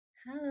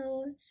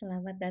Halo,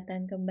 selamat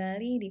datang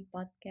kembali di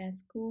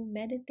podcastku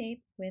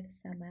Meditate with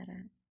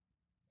Samara.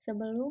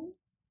 Sebelum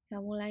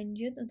kamu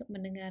lanjut untuk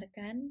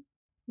mendengarkan,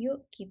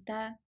 yuk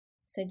kita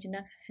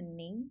sejenak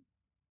hening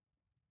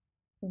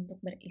untuk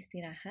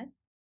beristirahat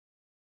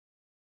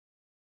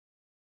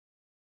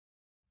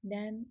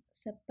dan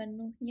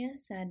sepenuhnya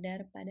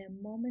sadar pada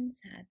momen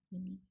saat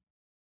ini.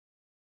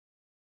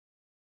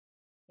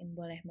 Yang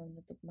boleh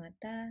menutup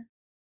mata,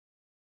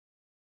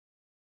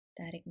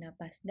 tarik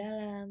napas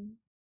dalam,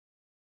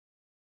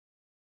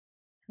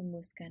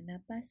 hembuskan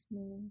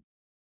napasmu,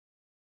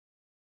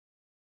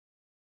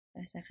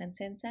 rasakan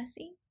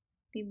sensasi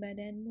di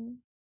badanmu.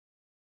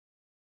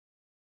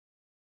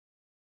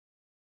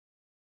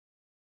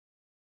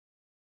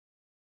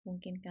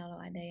 Mungkin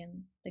kalau ada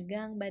yang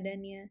tegang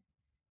badannya,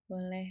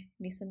 boleh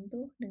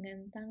disentuh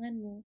dengan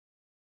tanganmu.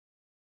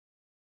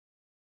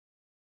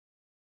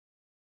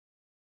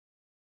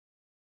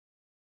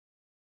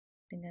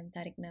 Dengan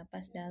tarik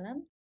napas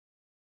dalam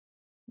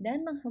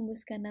dan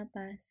menghembuskan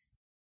napas,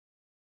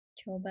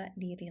 coba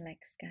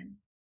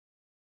dirilekskan.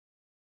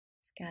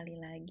 Sekali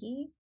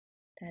lagi,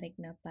 tarik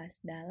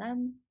napas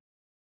dalam,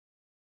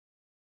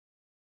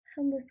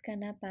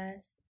 hembuskan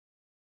napas,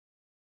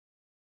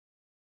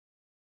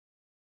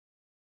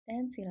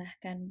 dan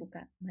silahkan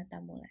buka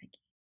matamu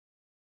lagi.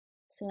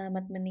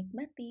 Selamat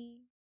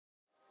menikmati.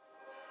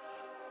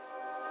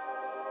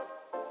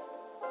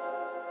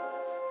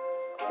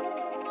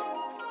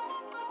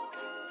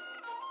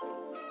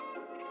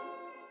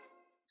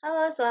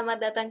 Halo,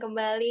 selamat datang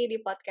kembali di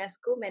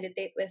podcastku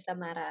Meditate with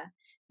Samara.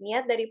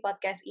 Niat dari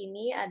podcast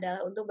ini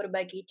adalah untuk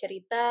berbagi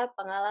cerita,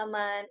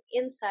 pengalaman,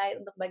 insight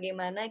untuk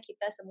bagaimana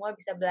kita semua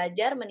bisa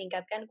belajar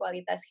meningkatkan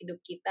kualitas hidup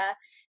kita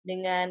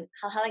dengan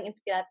hal-hal yang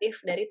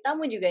inspiratif dari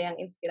tamu juga yang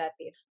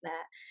inspiratif.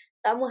 Nah,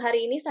 tamu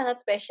hari ini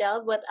sangat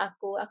spesial buat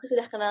aku. Aku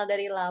sudah kenal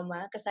dari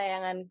lama,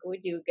 kesayanganku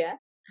juga.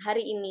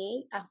 Hari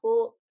ini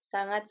aku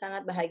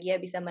sangat-sangat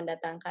bahagia bisa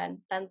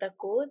mendatangkan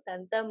tanteku,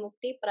 Tante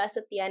Mukti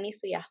Prasetyani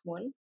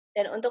Suyahmun.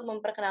 Dan untuk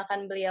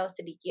memperkenalkan beliau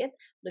sedikit,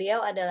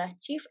 beliau adalah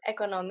Chief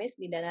Economist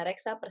di Dana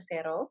Reksa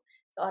Persero,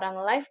 seorang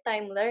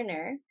lifetime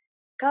learner,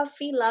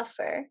 coffee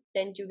lover,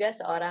 dan juga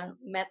seorang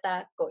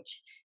meta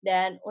coach.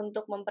 Dan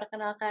untuk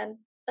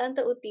memperkenalkan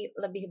Tante Uti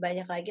lebih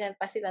banyak lagi, dan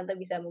pasti Tante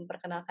bisa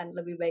memperkenalkan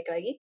lebih baik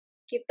lagi,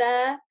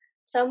 kita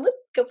sambut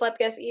ke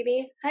podcast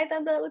ini. Hai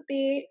Tante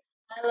Uti.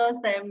 Halo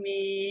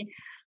Semi,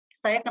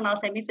 saya kenal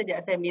Semi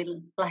sejak Semi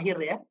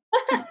lahir ya.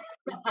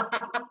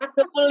 25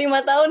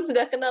 tahun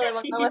sudah kenal,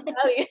 emang lama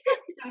sekali.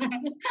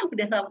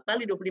 Udah sama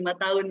kali 25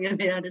 tahun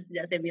gitu ya, udah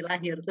sejak Semi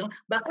lahir tuh.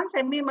 Bahkan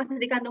Semi masih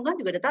di kandungan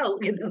juga udah tahu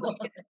gitu.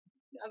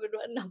 Hampir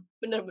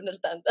 26, bener-bener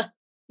Tante.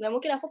 Nah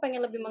mungkin aku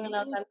pengen lebih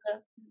mengenal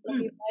Tante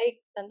lebih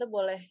baik. Tante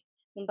boleh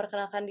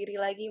memperkenalkan diri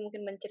lagi,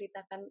 mungkin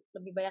menceritakan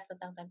lebih banyak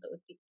tentang Tante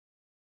Uti.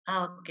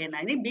 Oke,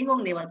 nah ini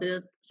bingung nih waktu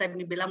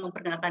Semi bilang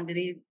memperkenalkan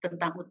diri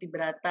tentang Uti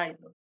Brata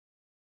itu.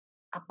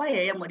 Apa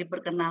ya yang mau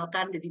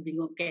diperkenalkan, jadi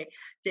bingung. Oke,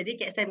 jadi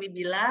kayak Semi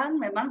bilang,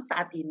 memang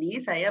saat ini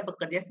saya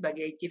bekerja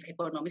sebagai Chief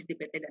Economist di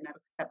PT Dana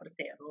Reksa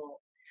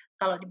Persero.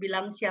 Kalau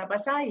dibilang siapa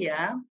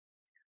saya,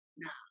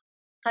 nah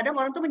kadang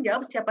orang tuh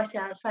menjawab siapa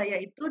saya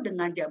itu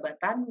dengan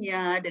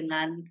jabatannya,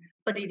 dengan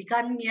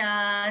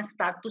pendidikannya,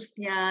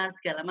 statusnya,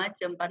 segala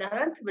macam. Padahal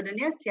kan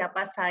sebenarnya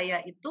siapa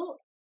saya itu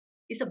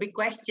is a big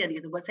question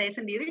gitu. Buat saya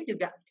sendiri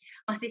juga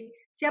masih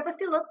siapa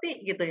sih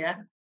Loti gitu ya.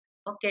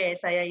 Oke,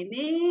 saya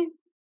ini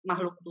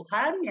makhluk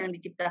Tuhan yang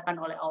diciptakan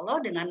oleh Allah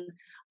dengan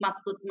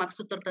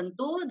maksud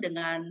tertentu,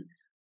 dengan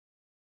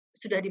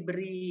sudah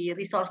diberi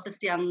resources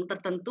yang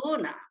tertentu.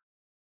 Nah,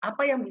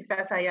 apa yang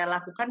bisa saya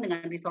lakukan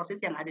dengan resources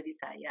yang ada di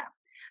saya.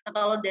 Nah,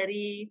 kalau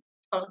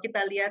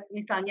kita lihat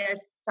misalnya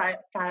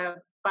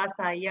siapa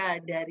saya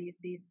dari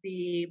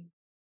sisi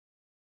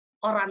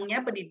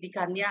orangnya,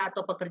 pendidikannya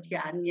atau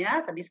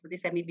pekerjaannya, tadi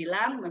seperti Semi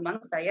bilang,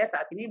 memang saya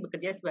saat ini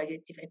bekerja sebagai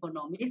chief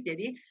economist,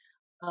 jadi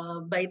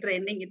by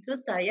training itu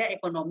saya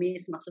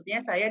ekonomis,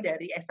 maksudnya saya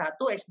dari S1,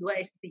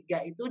 S2,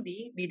 S3 itu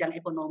di bidang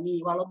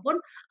ekonomi, walaupun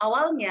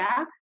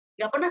awalnya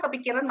nggak pernah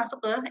kepikiran masuk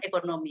ke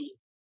ekonomi.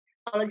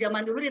 Kalau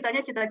zaman dulu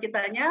ditanya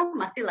cita-citanya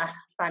masihlah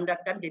standar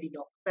kan jadi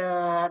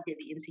dokter,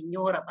 jadi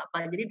insinyur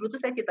apa-apa. Jadi dulu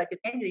tuh saya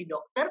cita-citanya jadi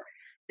dokter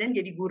dan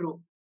jadi guru.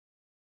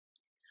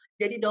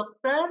 Jadi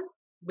dokter,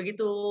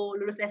 begitu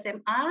lulus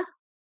SMA,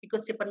 ikut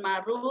si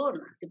Penmaru.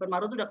 Nah, si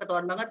Penmaru tuh udah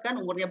ketahuan banget kan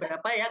umurnya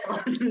berapa ya kalau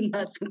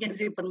masukin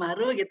si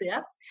Penmaru gitu ya.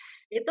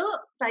 Itu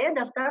saya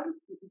daftar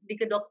di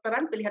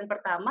kedokteran pilihan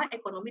pertama,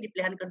 ekonomi di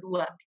pilihan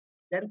kedua.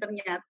 Dan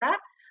ternyata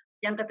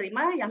yang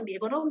keterima yang di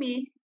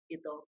ekonomi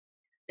gitu.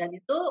 Dan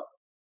itu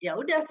ya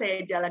udah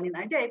saya jalanin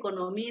aja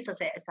ekonomi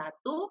selesai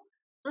S1,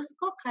 terus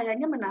kok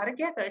kayaknya menarik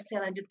ya kalau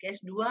saya lanjut ke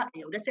S2,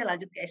 ya udah saya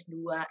lanjut ke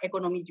S2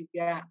 ekonomi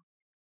juga.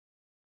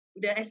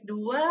 Udah S2,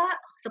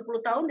 10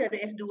 tahun dari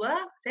S2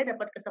 saya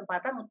dapat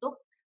kesempatan untuk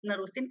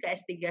nerusin ke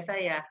S3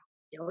 saya.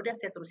 Ya udah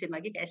saya terusin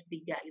lagi ke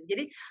S3 gitu.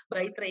 Jadi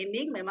by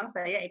training memang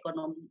saya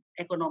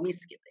ekonomis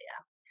gitu ya.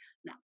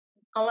 Nah,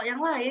 Kalau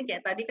yang lain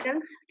kayak tadi kan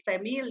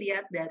Semi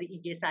lihat dari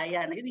IG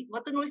saya. Nah, ini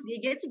waktu nulis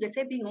di IG itu juga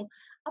saya bingung,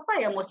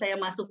 apa yang mau saya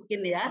masukin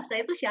ya?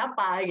 Saya itu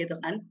siapa gitu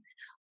kan.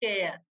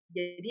 Oke,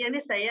 jadi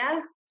ini saya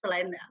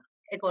selain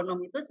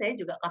ekonomi itu saya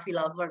juga coffee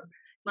lover.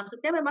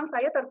 Maksudnya memang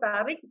saya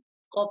tertarik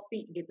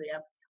kopi gitu ya.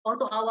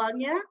 Waktu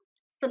awalnya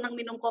senang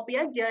minum kopi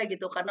aja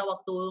gitu karena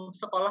waktu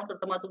sekolah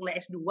terutama waktu mulai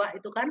S2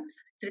 itu kan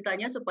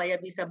ceritanya supaya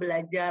bisa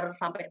belajar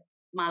sampai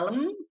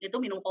malam itu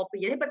minum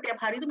kopi. Jadi setiap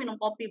hari itu minum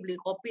kopi, beli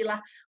kopi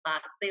lah,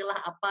 latte lah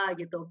apa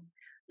gitu.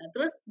 Nah,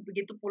 terus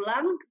begitu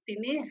pulang ke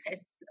sini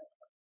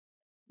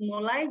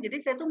jadi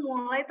saya tuh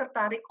mulai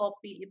tertarik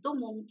kopi itu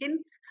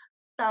mungkin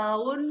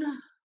tahun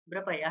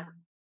berapa ya?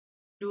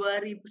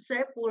 2000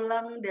 saya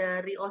pulang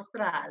dari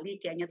Australia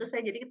kayaknya tuh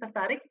saya jadi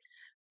tertarik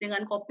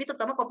dengan kopi,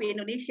 terutama kopi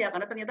Indonesia,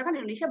 karena ternyata kan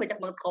Indonesia banyak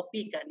banget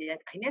kopi kan ya.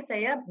 Akhirnya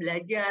saya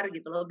belajar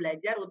gitu loh,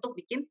 belajar untuk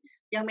bikin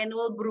yang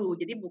manual brew.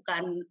 Jadi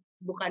bukan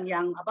bukan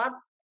yang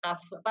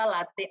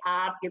latte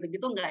art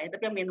gitu-gitu enggak ya,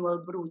 tapi yang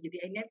manual brew.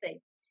 Jadi akhirnya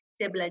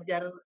saya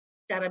belajar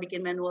cara bikin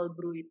manual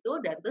brew itu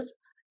dan terus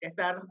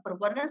dasar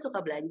perempuan kan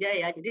suka belanja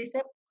ya. Jadi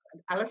saya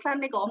alasan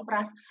nih ke Om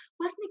Pras,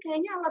 Mas nih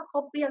kayaknya alat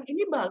kopi yang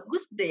ini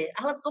bagus deh,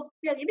 alat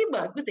kopi yang ini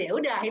bagus deh. Ya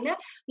udah akhirnya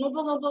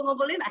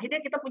ngumpulin,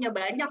 akhirnya kita punya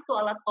banyak tuh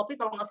alat kopi.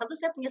 Kalau nggak salah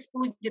tuh saya punya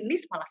 10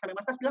 jenis, malah sampai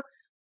Mas Pras bilang,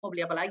 mau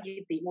beli apa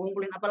lagi, Ti? Mau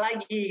ngumpulin apa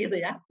lagi gitu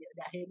ya. Ya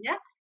udah akhirnya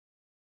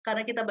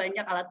karena kita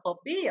banyak alat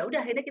kopi, ya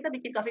udah akhirnya kita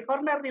bikin coffee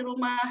corner di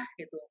rumah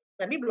gitu.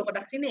 Tapi belum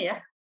pernah sini ya.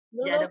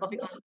 Ya Belum. ada coffee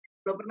corner.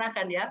 Belum pernah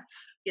kan ya,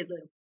 gitu.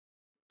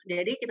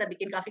 Jadi kita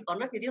bikin coffee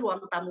corner, jadi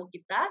ruang tamu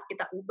kita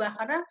ubah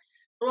karena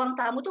ruang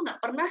tamu tuh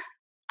nggak pernah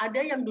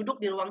ada yang duduk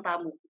di ruang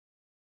tamu.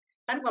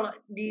 Kan kalau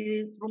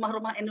di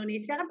rumah-rumah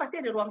Indonesia kan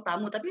pasti ada ruang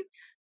tamu, tapi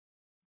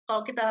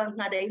kalau kita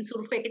ngadain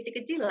survei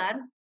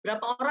kecil-kecilan,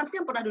 berapa orang sih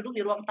yang pernah duduk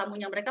di ruang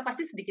tamunya mereka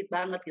pasti sedikit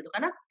banget gitu.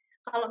 Karena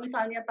kalau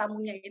misalnya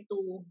tamunya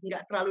itu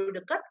nggak terlalu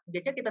dekat,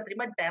 biasanya kita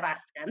terima di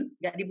teras kan,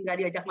 nggak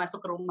diajak masuk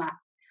ke rumah.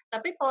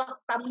 Tapi kalau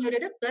tamunya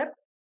udah deket,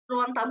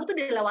 ruang tamu tuh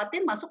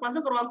dilewatin masuk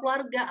langsung ke ruang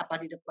keluarga, apa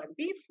di depan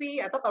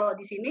TV atau kalau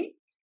di sini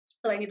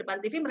selain di depan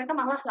TV mereka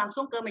malah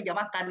langsung ke meja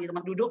makan di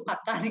rumah duduk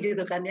makan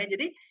gitu kan ya.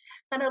 Jadi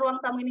karena ruang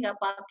tamu ini nggak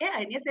pakai,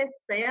 akhirnya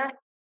saya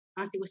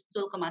ngasih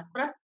usul ke Mas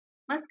Pras,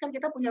 Mas kan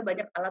kita punya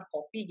banyak alat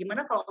kopi,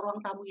 gimana kalau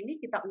ruang tamu ini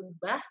kita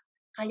ubah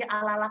kayak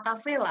ala-ala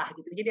kafe lah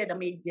gitu. Jadi ada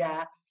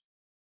meja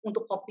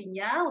untuk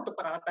kopinya, untuk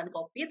peralatan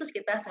kopi, terus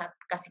kita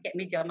kasih kayak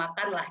meja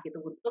makan lah gitu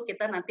untuk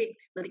kita nanti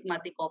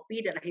menikmati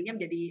kopi dan akhirnya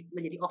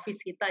menjadi office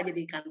kita,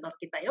 jadi kantor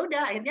kita. Ya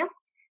udah akhirnya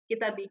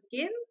kita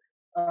bikin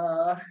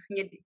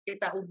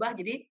kita ubah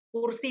jadi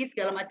kursi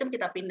segala macam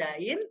kita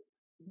pindahin,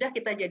 udah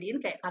kita jadiin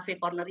kayak cafe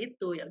corner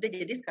itu. Ya udah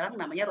jadi sekarang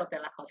namanya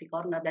Rotella Coffee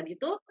Corner dan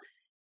itu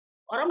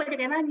orang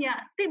banyak yang nanya,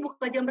 "Ti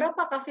buka jam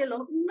berapa kafe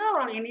lo?" Enggak,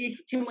 orang ini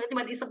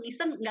cuma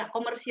iseng-iseng, nggak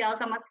komersial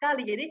sama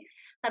sekali. Jadi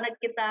karena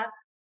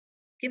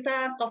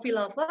kita coffee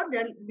lover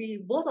dan we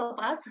both of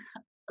us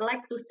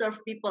like to serve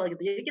people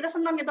gitu. Jadi kita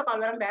senang gitu kalau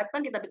orang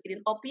datang kita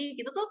bikinin kopi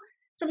gitu tuh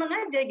seneng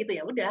aja gitu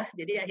ya udah.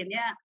 Jadi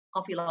akhirnya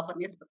coffee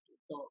lovernya seperti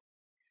itu.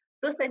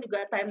 Terus saya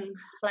juga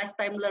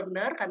lifetime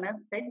learner karena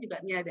saya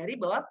juga menyadari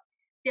bahwa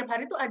tiap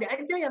hari tuh ada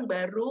aja yang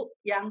baru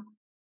yang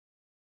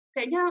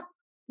kayaknya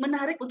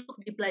menarik untuk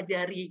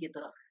dipelajari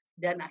gitu.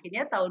 Dan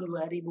akhirnya tahun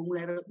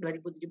 2017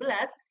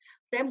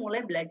 saya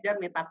mulai belajar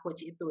meta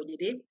coach itu.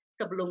 Jadi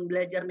sebelum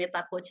belajar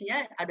meta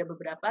coach-nya ada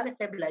beberapa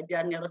saya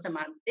belajar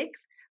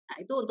neurosemantics. Nah,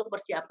 itu untuk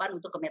persiapan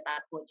untuk ke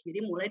meta coach. Jadi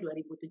mulai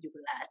 2017.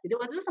 Jadi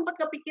waktu itu sempat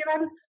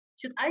kepikiran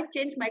should I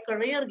change my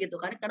career gitu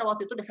kan karena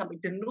waktu itu udah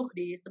sampai jenuh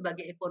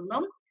sebagai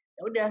ekonom.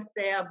 Ya udah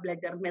saya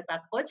belajar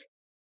meta coach.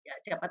 Ya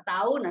siapa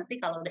tahu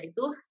nanti kalau udah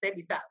itu saya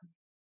bisa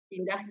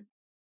pindah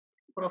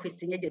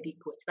profesinya jadi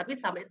coach. Tapi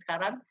sampai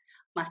sekarang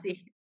masih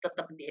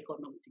tetap di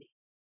ekonomi sih.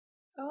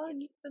 Oh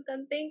gitu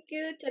kan, thank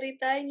you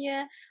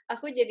ceritanya.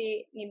 Aku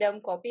jadi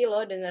ngidam kopi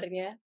loh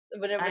dengernya.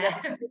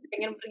 Bener-bener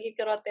pengen pergi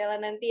ke Rotella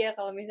nanti ya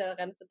kalau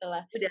misalkan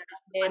setelah Udah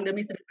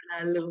pandemi sudah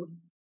berlalu.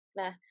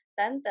 Nah,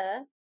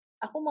 Tante,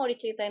 aku mau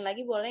diceritain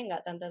lagi boleh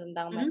nggak Tante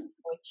tentang Meta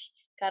Coach?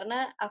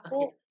 Karena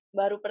aku Oke.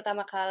 baru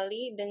pertama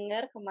kali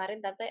dengar kemarin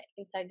Tante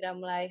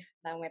Instagram Live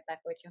tentang Meta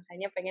Coach.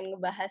 Makanya pengen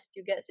ngebahas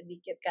juga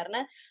sedikit.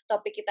 Karena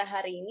topik kita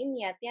hari ini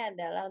niatnya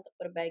adalah untuk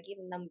berbagi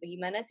tentang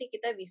bagaimana sih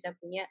kita bisa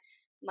punya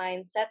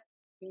mindset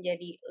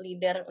menjadi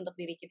leader untuk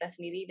diri kita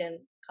sendiri dan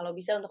kalau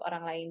bisa untuk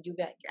orang lain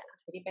juga gitu.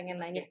 Jadi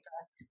pengen nanya ke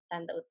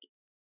Tante Uti.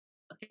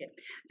 Oke.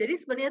 Jadi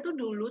sebenarnya tuh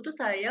dulu tuh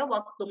saya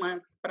waktu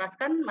Mas Pras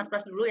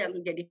dulu yang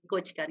jadi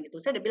coach kan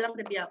gitu. Saya udah bilang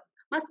ke dia,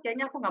 "Mas,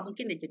 kayaknya aku nggak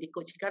mungkin deh jadi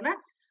coach." Karena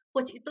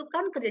coach itu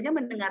kan kerjanya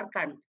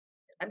mendengarkan.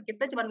 Kan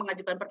kita cuma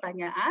mengajukan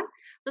pertanyaan,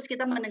 terus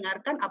kita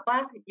mendengarkan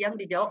apa yang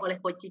dijawab oleh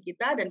coach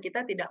kita dan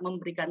kita tidak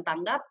memberikan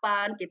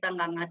tanggapan, kita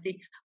nggak ngasih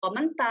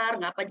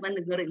komentar, nggak apa cuma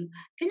dengerin.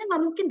 Kayaknya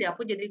nggak mungkin deh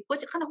aku jadi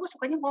coach, kan aku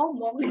sukanya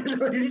ngomong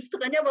gitu. Jadi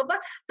sukanya Bapak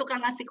suka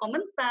ngasih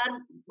komentar,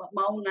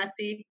 mau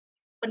ngasih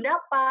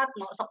pendapat,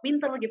 mau sok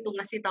pinter gitu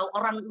ngasih tahu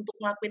orang untuk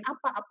ngelakuin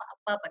apa.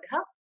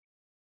 Padahal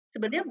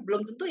sebenarnya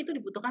belum tentu itu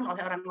dibutuhkan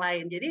oleh orang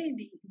lain. Jadi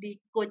di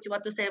coach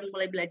waktu saya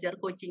mulai belajar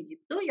coaching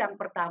itu yang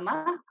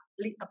pertama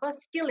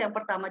skill yang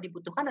pertama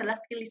dibutuhkan adalah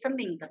skill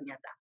listening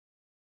ternyata.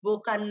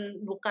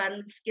 Bukan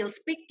bukan skill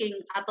speaking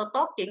atau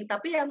talking,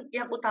 tapi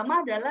yang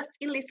utama adalah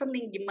skill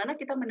listening, gimana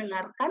kita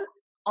mendengarkan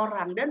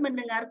orang dan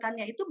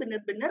mendengarkannya itu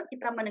benar-benar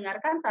kita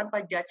mendengarkan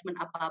tanpa judgement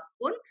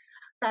apapun,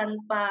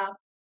 tanpa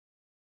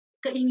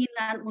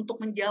keinginan untuk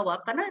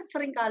menjawab, karena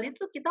seringkali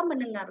tuh kita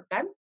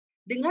mendengarkan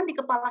dengan di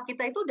kepala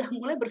kita itu udah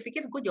mulai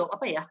berpikir, "Gue jawab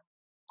apa ya?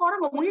 Kok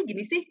orang ngomongnya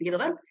gini sih?" Gitu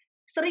kan.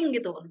 Sering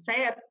gitu.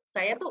 Saya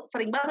tuh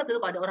sering banget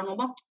tuh kalau ada orang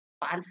ngomong,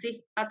 "Apaan sih?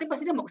 Nanti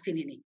pasti dia mau ke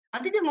sini nih.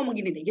 Nanti dia ngomong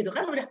gini nih." Gitu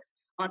kan udah,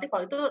 "Oh, nanti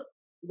kalau itu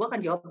gue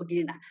akan jawab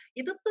begini." Nah,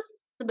 itu tuh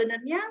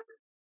sebenarnya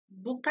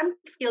bukan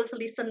skills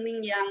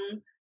listening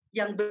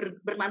yang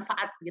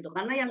bermanfaat gitu.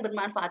 Karena yang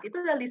bermanfaat itu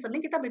adalah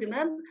listening, kita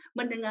benar-benar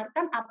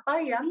mendengarkan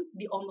apa yang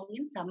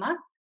diomongin sama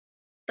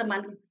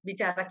teman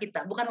bicara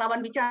kita, bukan lawan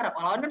bicara.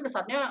 Kalau lawan kan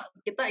kesannya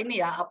kita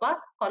ini ya,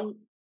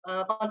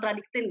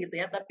 kontradiktin gitu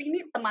ya, tapi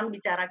ini teman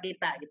bicara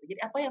kita gitu.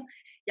 Jadi apa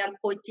yang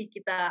coach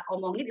kita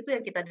omongin itu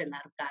yang kita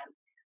dengarkan.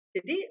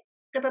 Jadi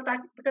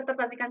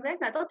ketertarikan saya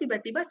nggak tahu,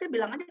 tiba-tiba saya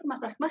bilang aja ke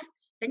Mas,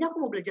 kayaknya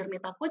aku mau belajar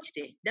meta coach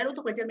deh. Dan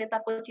untuk belajar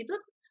meta coach itu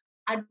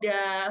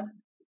ada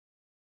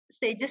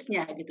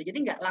stages-nya gitu.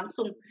 Jadi nggak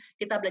langsung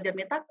kita belajar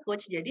meta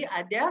coach, jadi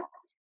ada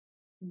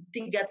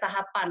 3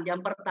 tahapan.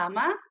 Yang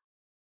pertama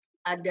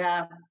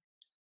ada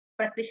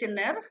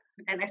practitioner,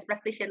 NS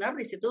practitioner,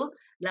 di situ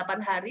 8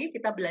 hari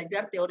kita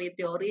belajar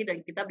teori-teori dan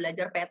kita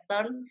belajar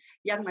pattern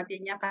yang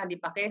nantinya akan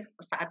dipakai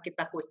saat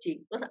kita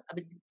coaching. Terus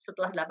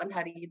setelah 8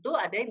 hari itu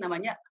ada yang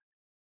namanya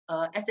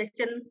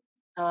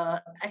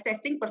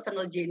assessing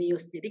personal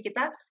genius. Jadi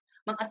kita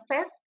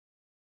mengakses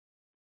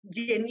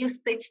genius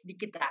stage di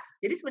kita.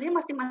 Jadi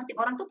sebenarnya masing-masing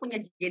orang tuh punya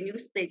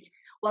genius stage.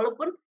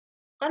 Walaupun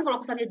kan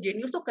kalau kesannya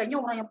genius tuh kayaknya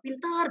orang yang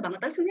pintar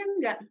banget, tapi sebenarnya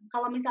enggak.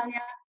 Kalau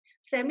misalnya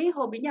Semi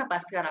hobinya apa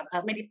sekarang?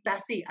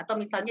 Meditasi atau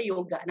misalnya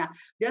yoga. Nah,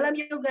 dalam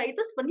yoga itu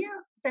sebenarnya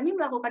Semi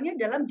melakukannya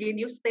dalam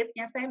genius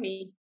state-nya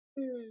Semi.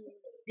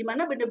 Di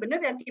mana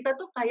benar-benar yang kita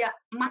tuh kayak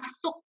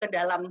masuk ke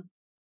dalam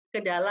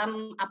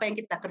apa yang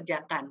kita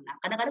kerjakan. Nah,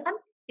 kadang-kadang kan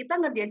kita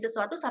ngerjain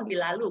sesuatu sambil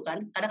lalu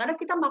kan. Kadang-kadang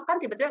kita makan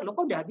tiba-tiba, loh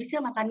kok udah habis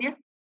ya makannya?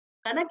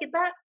 Karena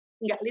kita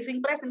nggak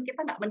living present,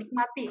 kita nggak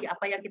menikmati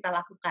apa yang kita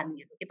lakukan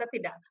gitu. Kita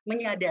tidak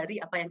menyadari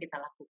apa yang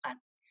kita lakukan.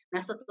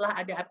 Nah, setelah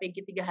ada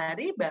APG 3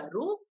 hari,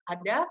 baru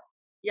ada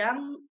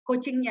yang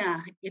coaching-nya,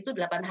 itu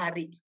 8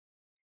 hari.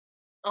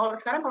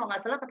 Sekarang kalau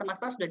nggak salah kata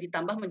Mas Pras sudah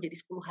ditambah menjadi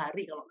 10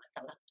 hari kalau nggak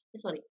salah.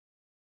 Sorry.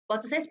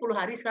 Waktu saya 10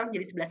 hari, sekarang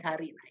jadi 11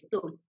 hari. Nah, itu.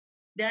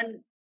 Dan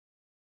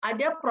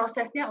ada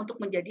prosesnya untuk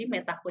menjadi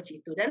meta coach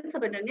itu. Dan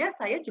sebenarnya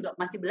saya juga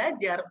masih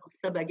belajar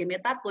sebagai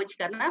meta coach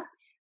karena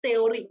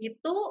teori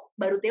itu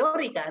baru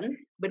teori kan.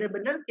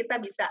 Benar-benar kita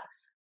bisa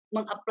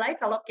meng-apply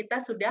kalau kita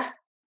sudah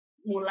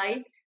mulai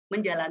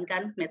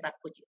menjalankan meta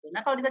coach itu.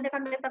 Nah, kalau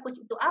ditanyakan meta coach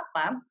itu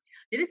apa?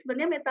 Jadi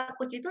sebenarnya meta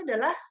coach itu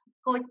adalah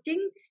coaching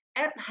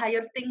at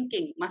higher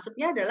thinking.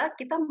 Maksudnya adalah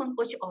kita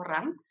meng-coach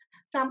orang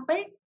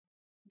sampai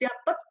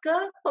dapat ke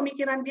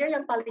pemikiran dia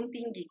yang paling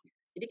tinggi.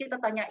 Jadi kita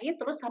tanyain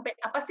terus sampai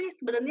apa sih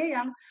sebenarnya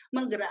yang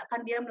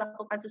menggerakkan dia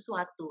melakukan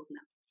sesuatu.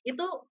 Nah,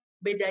 itu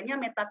bedanya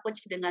meta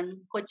coach dengan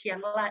coaching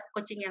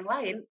yang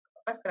lain,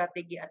 apa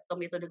strategi atau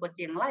metode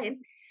coaching yang lain.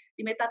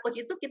 Di meta coach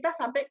itu kita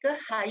sampai ke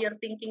higher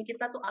thinking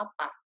kita tuh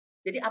apa.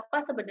 Jadi apa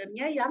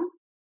sebenarnya yang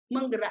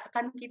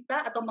menggerakkan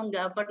kita atau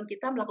menggovern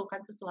kita melakukan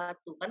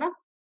sesuatu. Karena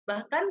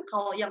bahkan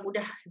kalau yang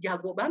udah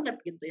jago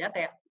banget gitu ya,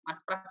 kayak Mas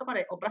Pras kan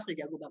ada Opras udah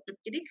jago banget.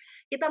 Jadi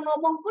kita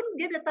ngomong pun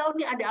dia udah tahu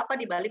nih ada apa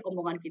di balik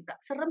omongan kita.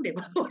 Serem deh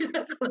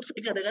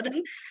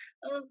kadang-kadang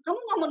kamu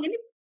ngomong ini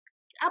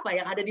apa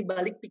yang ada di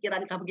balik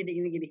pikiran kamu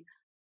gini.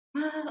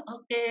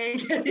 Oke.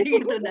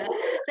 Jadi gitu. Nah,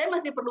 saya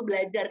masih perlu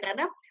belajar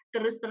karena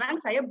terus terang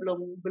saya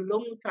belum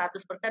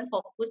 100%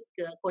 fokus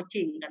ke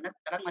coaching karena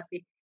sekarang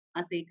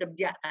masih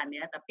kerja kan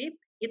ya. Tapi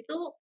itu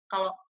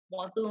kalau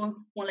waktu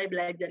mulai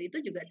belajar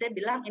itu juga saya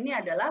bilang ini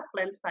adalah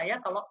plan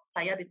saya kalau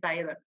saya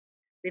retire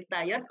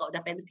kalau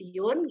udah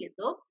pensiun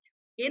gitu.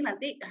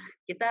 Nanti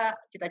kita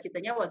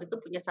cita-citanya waktu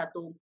itu punya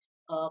satu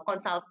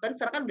konsultan,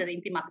 sekarang kan udah ada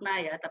inti makna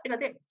ya, tapi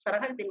nanti sekarang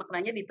kan inti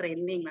maknanya di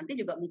training, nanti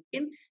juga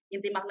mungkin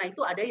inti makna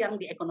itu ada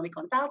yang di economic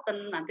consultant,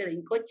 nanti ada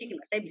yang coaching,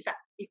 nah saya bisa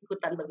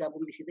ikutan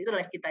bergabung di situ, itu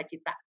adalah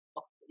cita-cita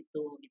waktu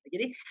itu. Gitu.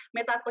 Jadi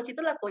meta coach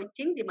itu adalah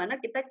coaching di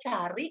mana kita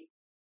cari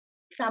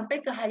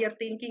sampai ke higher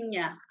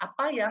thinking-nya,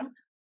 apa yang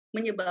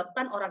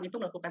menyebabkan orang itu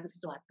melakukan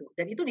sesuatu,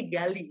 dan itu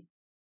digali.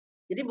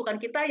 Jadi bukan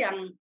kita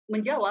yang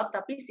menjawab,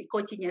 tapi si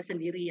coaching-nya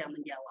sendiri yang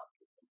menjawab.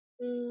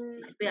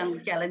 Nah, itu yang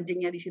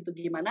challenging-nya di situ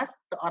gimana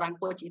seorang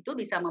coach itu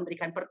bisa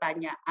memberikan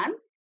pertanyaan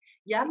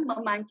yang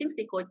memancing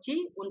si coach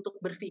untuk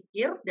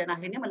berpikir dan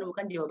akhirnya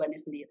menemukan jawabannya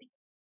sendiri.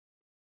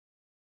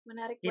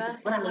 Menarik gitu,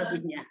 banget. kurang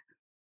lebihnya.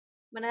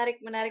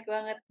 Menarik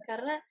banget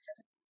karena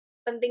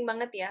penting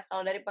banget ya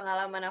kalau dari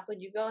pengalaman aku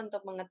juga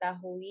untuk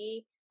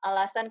mengetahui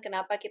alasan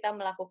kenapa kita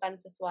melakukan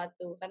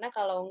sesuatu. Karena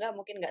kalau enggak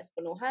mungkin nggak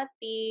sepenuh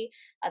hati,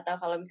 atau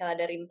kalau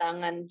misalnya ada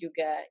rintangan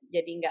juga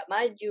jadi nggak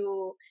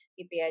maju,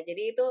 gitu ya.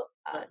 Jadi itu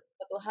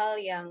suatu hal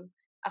yang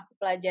aku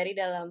pelajari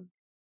dalam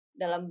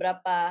dalam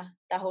berapa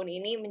tahun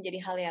ini menjadi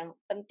hal yang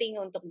penting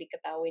untuk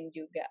diketahuin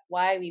juga.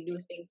 Why we do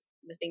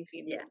the things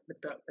we do. Iya,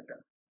 betul, betul.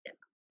 Ya.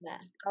 Nah,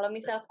 kalau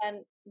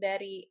misalkan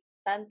dari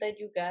Tante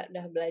juga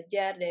udah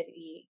belajar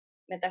dari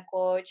Meta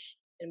Coach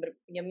dan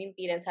punya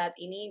mimpi dan saat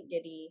ini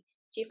jadi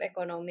Chief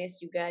Economist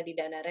juga di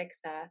Dana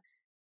Reksa,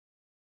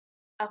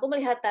 aku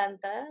melihat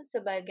Tante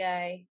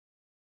sebagai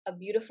a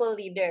beautiful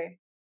leader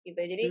gitu.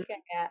 Jadi Hmm,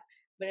 kayak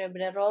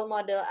benar-benar role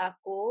model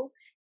aku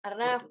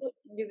karena waduh. aku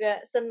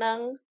juga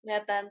senang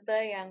ngeliat Tante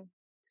yang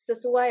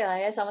sesuai lah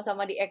ya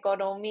sama-sama di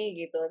ekonomi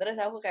gitu. Terus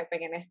aku kayak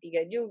pengen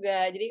S3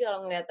 juga. Jadi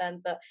kalau ngeliat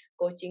Tante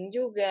coaching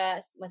juga,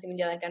 masih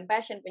menjalankan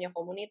passion, punya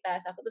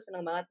komunitas, aku tuh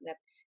seneng banget ngeliat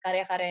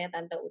karya-karyanya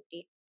Tante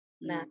Uti.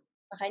 Nah, Hmm,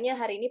 makanya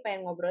hari ini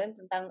pengen ngobrolin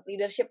tentang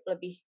leadership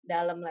lebih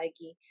dalam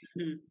lagi.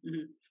 hmm,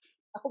 hmm,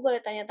 Aku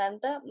boleh tanya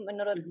Tante,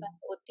 menurut hmm,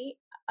 Tante Uti,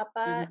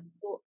 apa hmm.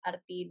 itu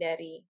arti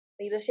dari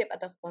leadership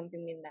atau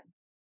kepemimpinan?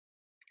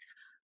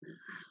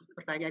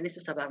 Pertanyaannya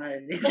susah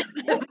banget ini.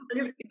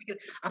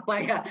 Apa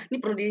ya? Ini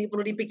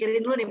perlu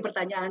dipikirin dulu nih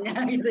pertanyaannya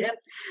gitu ya.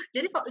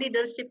 Jadi kok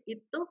leadership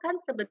itu kan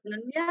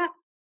sebenarnya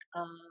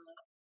eh,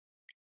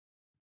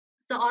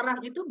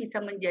 seorang itu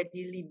bisa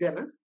menjadi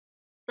leader,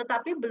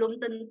 tetapi belum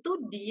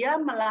tentu dia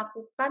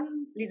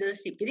melakukan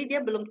leadership. Jadi dia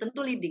belum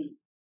tentu leading,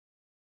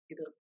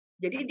 gitu.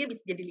 Jadi dia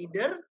bisa jadi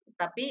leader,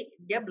 tapi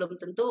dia belum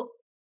tentu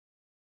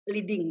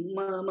leading,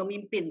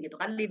 memimpin gitu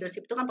kan.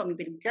 Leadership itu kan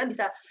pemimpin. Kita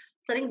bisa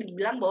sering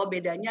dibilang bahwa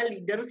bedanya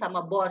leader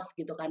sama bos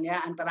gitu kan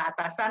ya, antara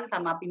atasan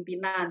sama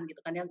pimpinan gitu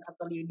kan ya,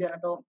 atau leader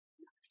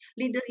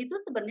itu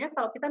sebenarnya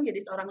kalau kita menjadi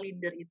seorang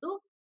leader itu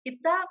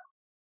kita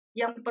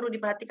yang perlu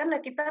diperhatikan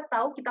adalah kita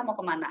tahu kita mau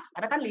kemana.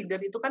 Karena kan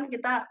leader itu kan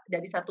kita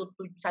dari satu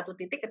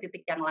titik ke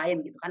titik yang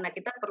lain gitu. Karena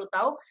kita perlu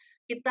tahu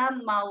kita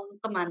mau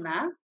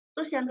kemana.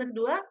 Terus yang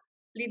kedua,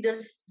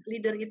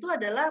 leader itu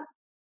adalah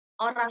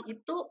orang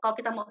itu kalau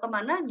kita mau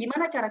kemana,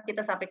 gimana cara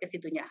kita sampai ke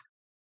situnya.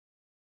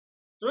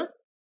 Terus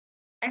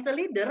as a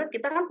leader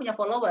kita kan punya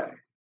follower,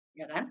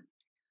 ya kan?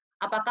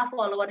 Apakah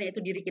followernya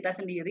itu diri kita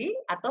sendiri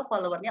atau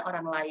followernya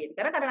orang lain?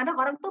 Karena kadang-kadang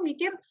orang tuh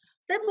mikir,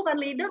 saya bukan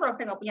leader, orang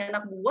saya nggak punya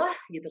anak buah,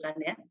 gitu kan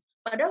ya.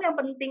 Padahal yang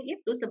penting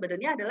itu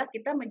sebenarnya adalah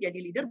kita menjadi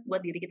leader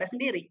buat diri kita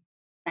sendiri.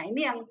 Nah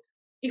ini yang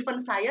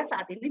event saya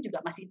saat ini juga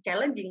masih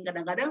challenging.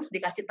 Kadang-kadang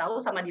dikasih tahu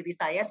sama diri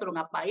saya suruh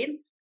ngapain,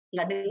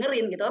 nggak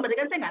dengerin gitu. Berarti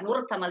kan saya nggak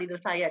nurut sama leader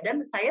saya.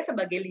 Dan saya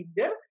sebagai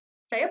leader,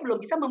 saya belum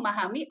bisa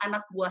memahami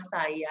anak buah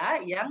saya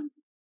yang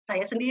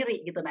saya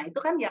sendiri gitu. Nah itu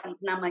kan yang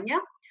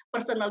namanya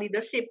personal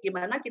leadership,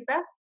 gimana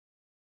kita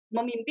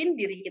memimpin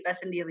diri kita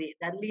sendiri.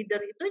 Dan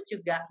leader itu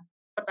juga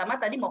pertama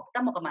tadi kita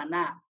mau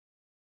kemana,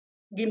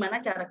 gimana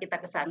cara kita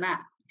ke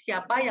sana,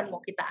 siapa yang mau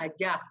kita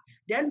ajak,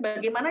 dan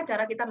bagaimana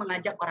cara kita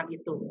mengajak orang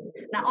itu.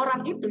 Nah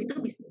orang itu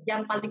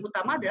yang paling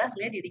utama adalah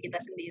sebenarnya diri kita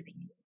sendiri.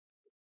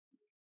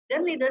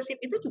 Dan leadership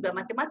itu juga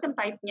macam-macam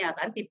type-nya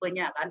kan,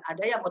 tipenya kan.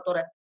 Ada yang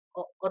otoriter,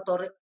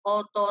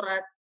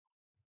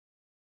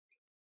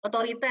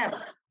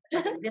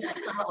 bahasa Inggris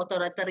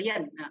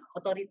authoritarian, nah,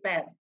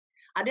 otoriter.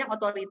 Ada yang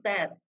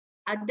otoriter,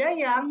 ada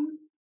yang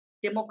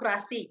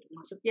demokrasi,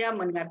 maksudnya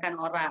mendengarkan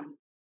orang.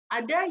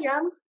 Ada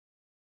yang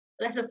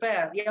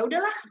laissez-faire, ya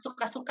udahlah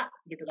suka-suka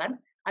gitu kan.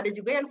 Ada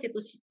juga yang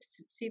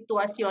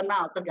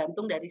situasional,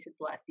 tergantung dari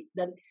situasi.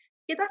 Dan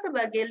kita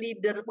sebagai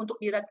leader untuk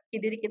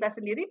diri kita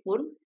sendiri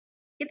pun,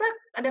 kita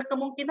ada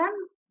kemungkinan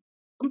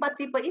 4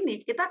 tipe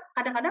ini, kita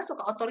kadang-kadang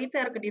suka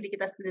otoriter ke diri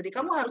kita sendiri.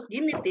 Kamu harus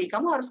gini,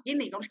 kamu harus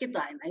gini, kamu harus gitu.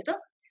 Nah,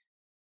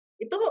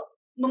 itu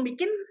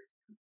membuat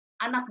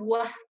anak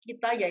buah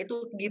kita,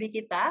 yaitu diri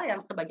kita yang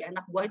sebagai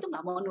anak buah itu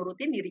nggak mau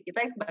nurutin diri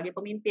kita yang sebagai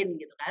pemimpin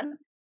gitu kan.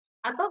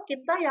 Atau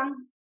kita yang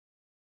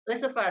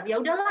laissez-faire, ya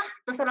udahlah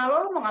terserah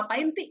lo mau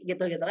ngapain gitu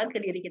kan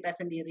ke diri kita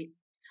sendiri.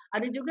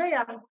 Ada juga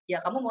yang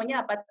ya kamu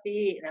maunya apa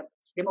nah,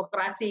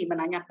 demokrasi,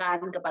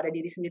 menanyakan kepada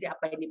diri sendiri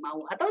apa yang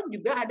dimau. Atau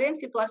juga ada yang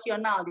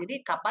situasional, jadi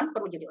kapan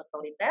perlu jadi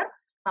otoriter,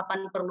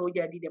 kapan perlu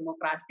jadi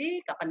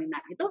demokrasi, kapan nah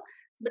itu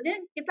sebenarnya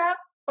kita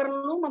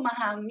perlu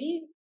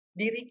memahami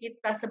diri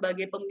kita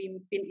sebagai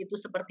pemimpin itu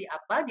seperti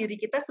apa, diri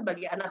kita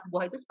sebagai anak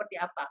buah itu seperti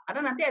apa.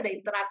 Karena nanti ada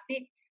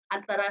interaksi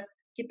antara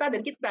kita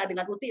dan kita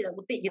dengan Uti dan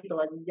Uti gitu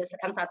loh.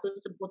 Yang satu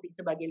Uti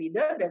sebagai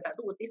leader dan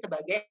satu Uti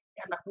sebagai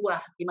anak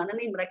buah. Gimana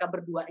nih mereka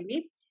berdua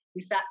ini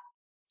bisa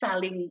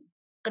saling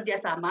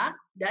kerjasama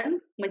dan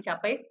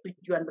mencapai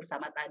tujuan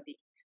bersama tadi.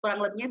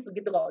 Kurang lebihnya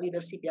begitu kalau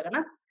leadership ya. Karena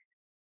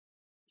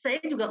saya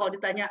juga kalau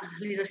ditanya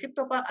leadership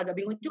tuh apa agak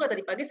bingung juga,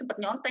 tadi pagi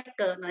sempat nyontek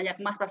ke nanya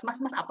ke mas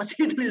apa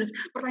sih itu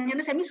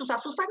pertanyaannya, saya ini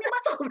susah-susah nih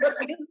mas, aku bilang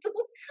gitu,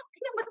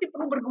 kayaknya masih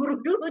perlu berguru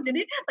dulu.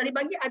 Jadi tadi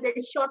pagi ada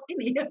short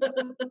ini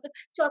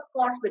short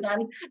course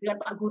dengan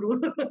Pak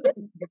Guru.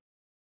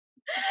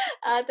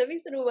 Tapi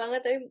seru banget,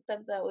 tapi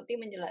Tante Uti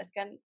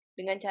menjelaskan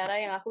dengan cara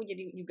yang aku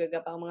jadi juga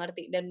gampang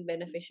mengerti dan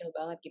beneficial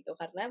banget gitu.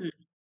 Karena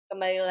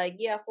kembali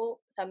lagi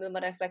aku sambil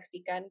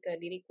merefleksikan ke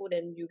diriku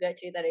dan juga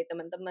cerita dari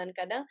teman-teman.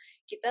 Kadang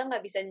kita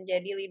nggak bisa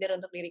menjadi leader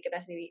untuk diri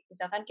kita sendiri.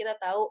 Misalkan kita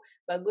tahu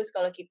bagus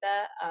kalau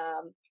kita,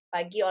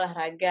 pagi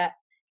olahraga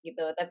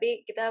gitu,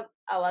 tapi kita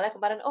awalnya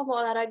kemarin, "Oh mau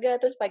olahraga,"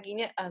 terus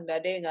paginya, "Ah nggak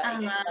deh, nggak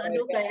ini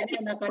Aduh olahraga." kayaknya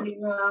enakan di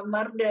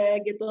ngelamar deh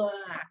gitu.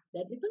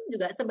 Dan itu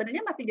juga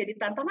sebenarnya masih jadi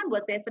tantangan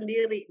buat saya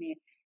sendiri nih.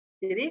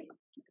 Jadi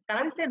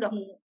sekarang saya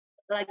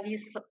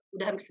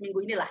udah hampir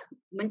seminggu inilah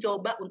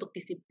mencoba untuk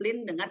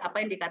disiplin dengan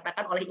apa yang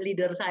dikatakan oleh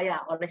leader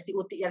saya, oleh si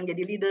Uti yang jadi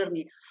leader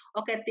nih.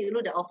 "Oke Ti,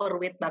 lu udah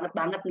overweight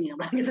banget-banget nih,"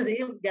 bilang gitu.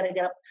 Jadi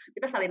gara-gara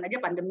kita salin aja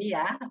pandemi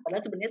ya, padahal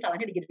sebenarnya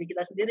salahnya di diri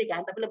kita sendiri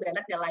kan, tapi lebih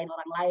enak nyalahin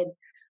orang lain,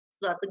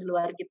 sesuatu di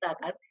luar kita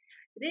kan.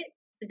 Jadi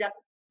sejak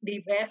di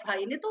WFH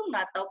ini tuh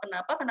nggak tahu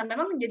kenapa, karena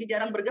memang jadi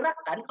jarang bergerak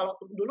kan.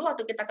 Kalau dulu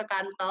waktu kita ke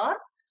kantor,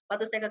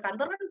 waktu saya ke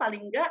kantor kan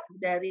paling nggak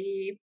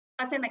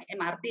kan saya naik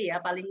MRT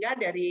ya, paling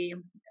nggak dari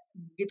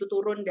gitu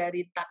turun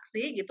dari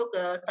taksi gitu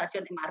ke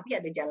stasiun MRT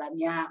ada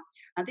jalannya.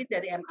 Nanti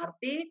dari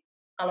MRT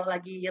kalau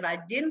lagi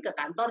rajin ke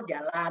kantor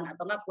jalan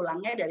atau enggak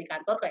pulangnya dari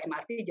kantor ke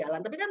MRT jalan.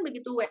 Tapi kan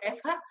begitu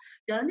WFH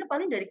jalannya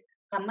paling dari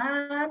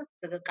kamar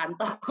ke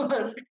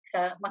kantor,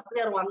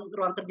 maksudnya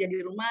ruang kerja di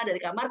rumah,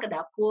 dari kamar ke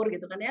dapur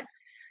gitu kan ya.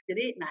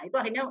 Jadi, nah itu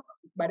akhirnya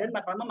badan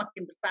lama-lama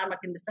makin besar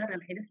dan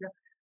akhirnya sudah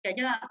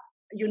kayaknya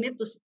you need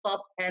to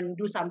stop and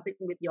do something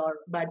with your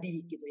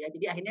body gitu ya.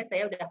 Jadi akhirnya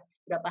saya udah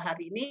berapa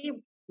hari ini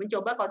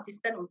mencoba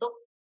konsisten untuk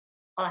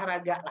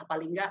olahraga lah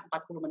paling enggak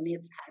 40 menit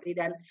sehari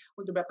dan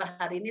untuk beberapa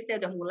hari ini saya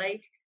udah mulai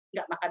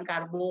nggak makan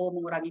karbo,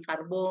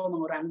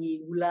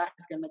 mengurangi gula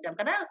segala macam.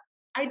 Karena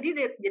I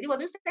did it. Jadi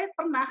waktu itu saya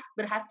pernah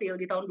berhasil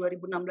di tahun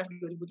 2016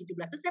 2017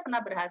 itu saya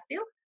pernah berhasil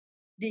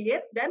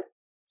diet dan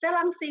saya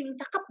langsing,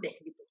 cakep deh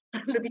gitu.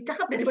 Lebih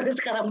cakep daripada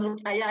sekarang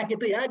menurut saya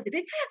gitu ya.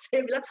 Jadi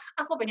saya bilang,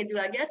 aku pengen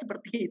juga lagi ya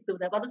seperti itu.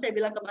 Dan waktu saya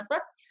bilang ke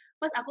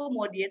Mas aku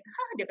mau diet.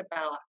 Hah, dia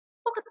ketawa.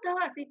 Kok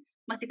ketawa sih?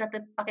 Masih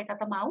pakai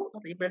kata mau,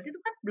 katanya. Berarti itu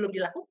kan belum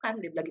dilakukan,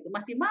 dia bilang gitu.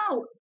 Masih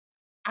mau.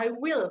 I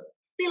will,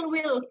 still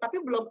will,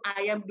 tapi belum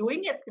I am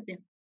doing it gitu.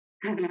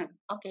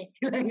 Oke,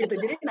 bilang gitu.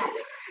 Jadi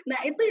nah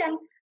itu yang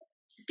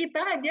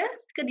kita aja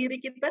ke diri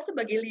kita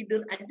sebagai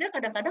leader aja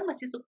kadang-kadang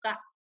masih suka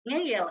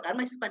ngeyel kan,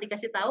 masih suka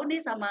dikasih tahu nih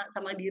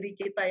sama diri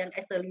kita yang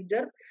as a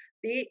leader,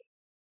 di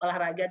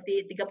olahraga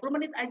 30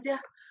 menit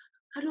aja.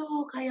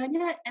 Aduh,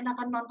 kayaknya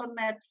enakan nonton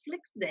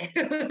Netflix deh.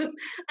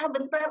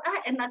 Bentar,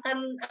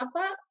 enakan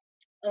apa,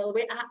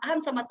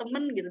 WA-an sama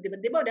temen gitu,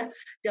 tiba-tiba udah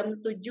jam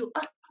 7,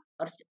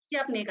 harus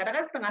siap nih, karena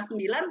kan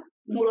 8:30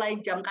 mulai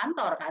jam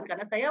kantor kan,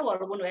 karena saya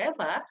walaupun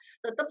WFH,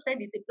 tetap saya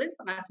disiplin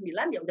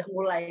 8:30 ya udah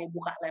mulai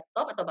buka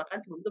laptop atau bahkan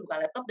sebelum itu buka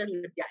laptop dan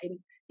ngerjain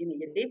ini.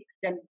 Jadi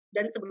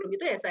dan sebelum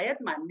itu ya saya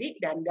mandi,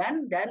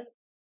 dandan dan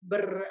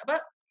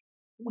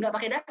nggak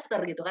pakai daster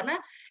gitu, karena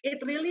it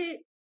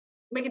really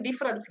make a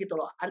difference gitu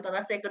loh,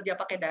 antara saya kerja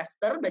pakai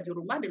daster, baju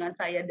rumah dengan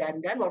saya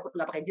dandan walaupun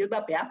nggak pakai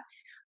jilbab ya,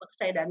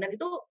 saya dandan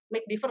itu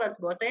make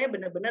difference bahwa saya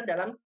benar-benar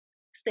dalam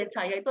state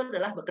saya itu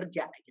adalah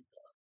bekerja gitu.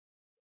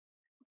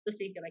 Itu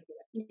sih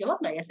kira-kira.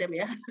 Jawab nggak ya, Sam,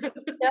 ya?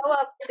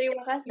 Jawab,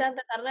 terima kasih Tante,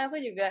 karena aku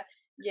juga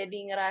jadi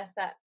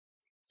ngerasa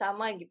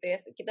sama gitu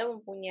ya, kita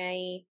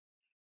mempunyai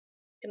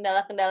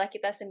kendala-kendala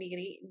kita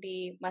sendiri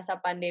di masa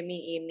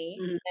pandemi ini,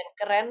 Mhm. dan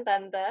keren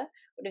Tante,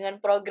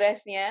 dengan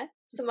progresnya,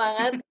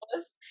 semangat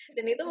terus,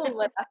 dan itu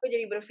membuat aku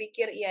jadi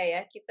berpikir, iya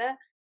ya, kita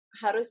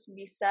harus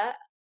bisa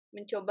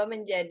mencoba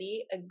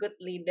menjadi a good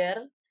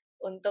leader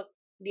untuk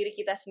diri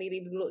kita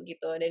sendiri dulu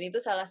gitu, dan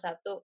itu salah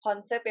satu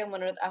konsep yang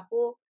menurut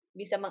aku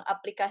bisa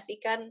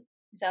mengaplikasikan,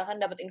 misalkan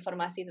dapat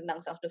informasi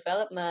tentang self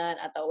development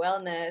atau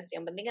wellness,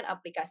 yang penting kan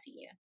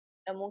aplikasinya.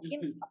 Nah,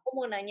 mungkin Mhm. aku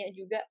mau nanya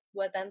juga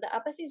buat Tante,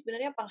 apa sih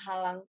sebenarnya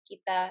penghalang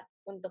kita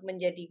untuk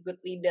menjadi good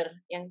leader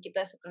yang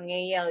kita suka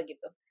ngeyel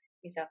gitu,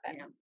 misalkan?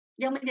 Ya.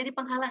 Yang menjadi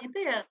penghalang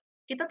itu ya,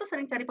 kita tuh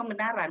sering cari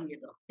pembenaran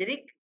gitu.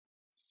 Jadi,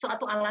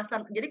 suatu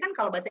alasan jadi kan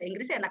kalau bahasa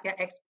Inggris ya enaknya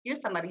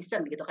excuse sama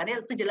reason gitu kan ya,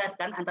 itu jelas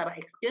kan antara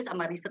excuse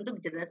sama reason tuh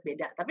jelas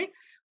beda. Tapi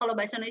kalau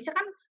bahasa Indonesia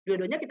kan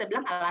dua-duanya kita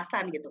bilang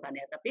alasan gitu kan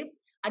ya. Tapi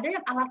ada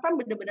yang alasan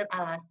benar-benar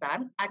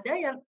alasan, ada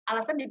yang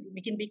alasan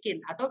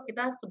dibikin-bikin atau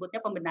kita sebutnya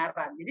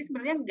pembenaran. Jadi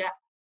sebenarnya enggak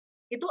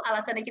itu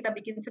alasan yang kita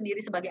bikin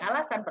sendiri sebagai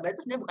alasan, padahal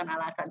itu sebenarnya bukan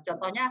alasan.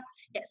 Contohnya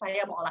kayak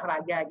saya mau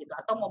olahraga gitu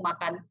atau mau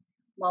makan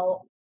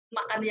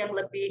yang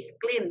lebih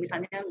clean,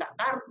 misalnya nggak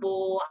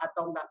karbo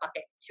atau nggak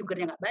pakai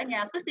sugarnya nggak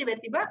banyak. Terus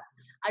tiba-tiba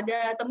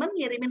ada temen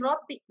ngirimin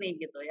roti nih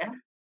gitu ya,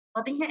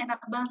 rotinya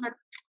enak banget.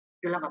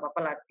 Udah lah nggak apa-apa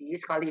lah Ti,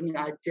 sekali ini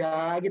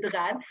aja gitu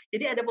kan.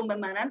 Jadi ada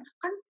pembenaran,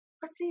 kan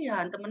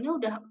kasihan temen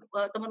lo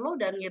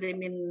udah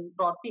ngirimin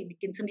roti,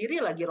 bikin sendiri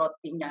lagi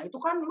rotinya.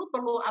 Itu kan lu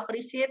perlu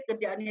appreciate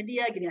kerjaannya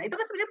dia gini. Nah, itu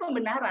kan sebenarnya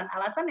pembenaran,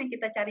 alasan yang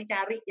kita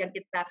cari-cari, yang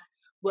kita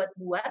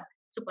buat-buat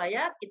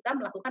supaya kita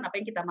melakukan apa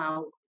yang kita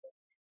mau.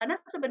 Karena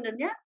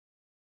sebenarnya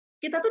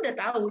kita tuh udah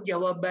tahu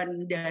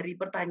jawaban dari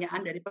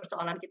pertanyaan, dari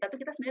persoalan kita tuh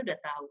kita sebenarnya udah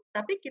tahu.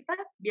 Tapi kita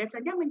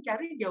biasanya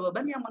mencari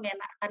jawaban yang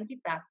mengenakkan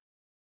kita.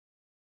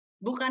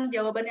 Bukan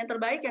jawaban yang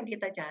terbaik yang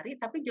kita cari,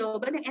 tapi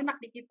jawaban yang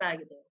enak di kita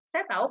gitu.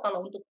 Saya tahu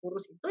kalau untuk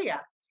kurus itu ya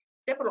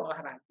Saya perlu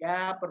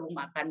olahraga, perlu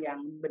makan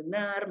yang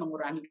benar,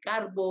 mengurangi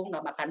karbo,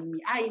 nggak makan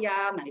mie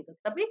ayam, nah itu.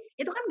 Tapi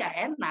itu kan nggak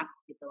enak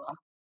gitu loh.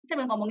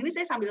 Sambil ngomong ini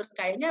saya sambil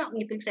kayaknya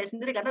ngitung saya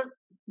sendiri karena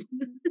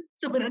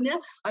sebenarnya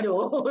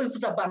aduh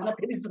susah banget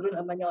ini disuruh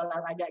namanya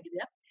olahraga gitu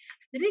ya.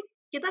 Jadi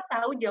kita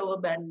tahu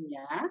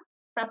jawabannya,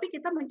 tapi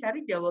kita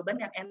mencari jawaban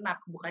yang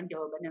enak, bukan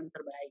jawaban yang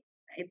terbaik.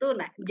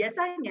 Nah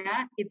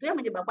biasanya itu yang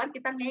menyebabkan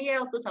kita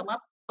ngeyel tuh sama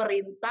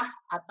perintah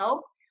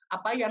atau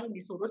apa yang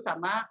disuruh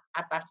sama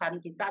atasan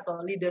kita atau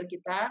leader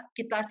kita,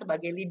 kita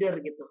sebagai leader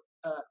gitu.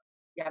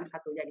 Yang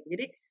satunya gitu.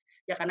 Jadi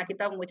ya karena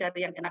kita mau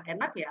cari yang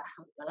enak-enak ya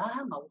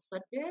udahlah nggak usah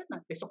deh,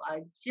 nanti besok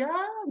aja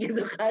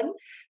gitu kan.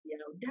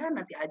 Ya udah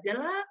nanti aja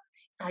lah,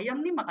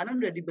 sayang nih makanan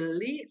udah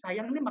dibeli,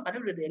 sayang nih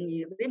makanan udah ada yang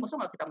ngirim, masa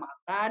nggak kita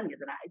makan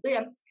gitu. Nah itu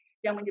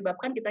yang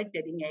menyebabkan kita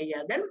jadi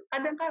ngeyel. Dan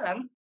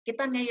kadang-kadang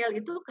kita ngeyel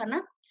itu karena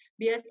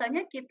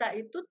biasanya kita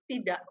itu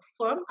tidak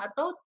firm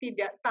atau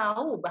tidak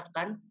tahu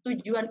bahkan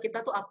tujuan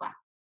kita tuh apa.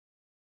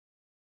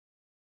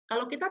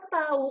 Kalau kita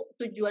tahu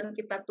tujuan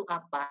kita tuh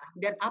apa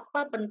dan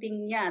apa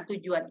pentingnya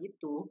tujuan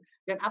itu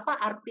dan apa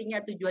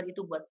artinya tujuan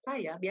itu buat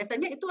saya,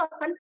 biasanya itu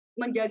akan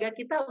menjaga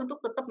kita untuk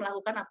tetap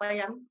melakukan apa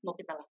yang mau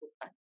kita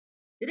lakukan.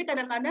 Jadi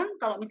kadang-kadang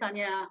kalau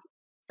misalnya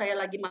saya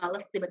lagi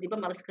males, tiba-tiba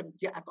males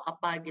kerja atau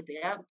apa gitu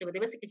ya,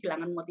 tiba-tiba saya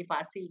kehilangan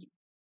motivasi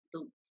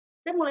gitu.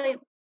 Saya mulai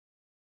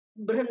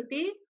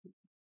berhenti,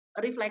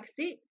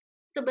 refleksi,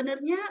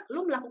 sebenarnya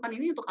lu melakukan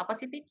ini untuk apa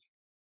sih, Ti?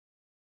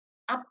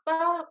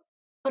 Apa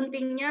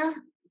pentingnya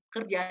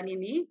kerjaan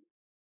ini?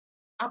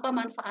 Apa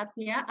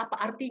manfaatnya, apa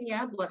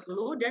artinya buat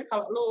lu, dan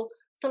kalau lu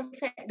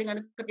selesai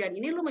dengan kerjaan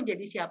ini lu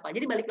menjadi siapa.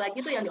 Jadi balik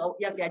lagi tuh yang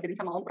diajarin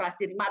sama Om Pras,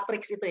 jadi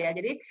Matrix itu ya.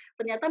 Jadi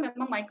ternyata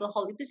memang Michael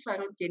Hall itu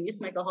sangat jenius.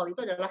 Michael Hall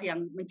itu adalah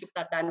yang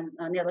menciptakan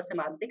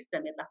neurosemantics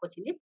dan metaverse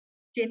ini,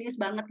 jenius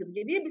banget gitu.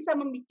 Jadi dia bisa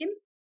membuat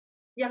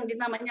yang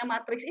namanya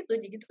matrix itu,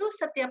 jadi itu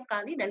setiap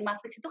kali, dan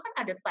matrix itu kan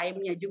ada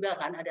time-nya juga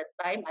kan, ada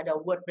time, ada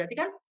word. Berarti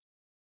kan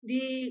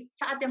di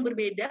saat yang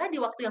berbeda,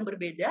 di waktu yang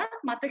berbeda,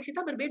 matriks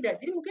kita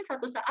berbeda. Jadi mungkin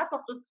satu saat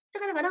waktu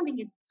saya kadang-kadang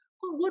bikin,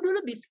 kok gue dulu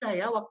bisa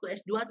ya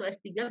waktu S2 atau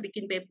S3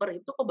 bikin paper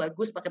itu kok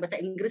bagus pakai bahasa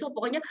Inggris, oh,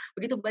 pokoknya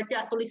begitu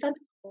baca tulisan,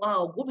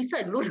 wow, gue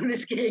bisa dulu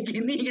nulis kayak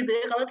gini gitu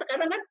ya. Kalau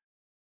sekarang kan,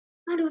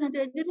 aduh nanti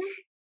aja deh,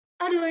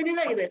 aduh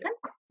inilah gitu ya kan.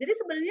 Jadi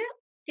sebenarnya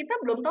kita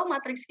belum tahu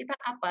matriks kita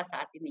apa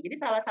saat ini. Jadi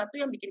salah satu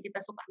yang bikin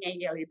kita suka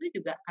ngeyel itu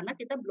juga karena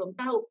kita belum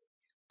tahu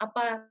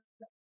apa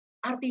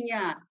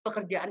artinya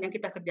pekerjaan yang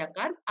kita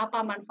kerjakan, apa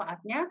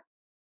manfaatnya,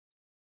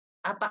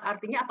 apa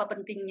artinya, apa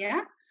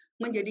pentingnya,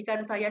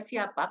 menjadikan saya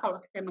siapa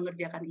kalau saya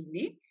mengerjakan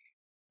ini,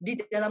 di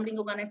dalam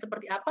lingkungan yang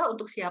seperti apa,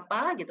 untuk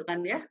siapa gitu kan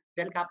ya,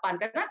 dan kapan.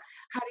 Karena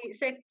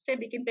saya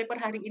bikin paper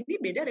hari ini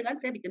beda dengan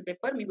saya bikin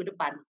paper minggu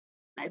depan.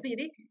 Nah itu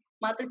jadi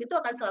matriks itu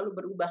akan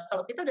selalu berubah.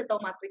 Kalau kita udah tahu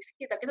matriks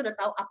kita udah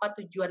tahu apa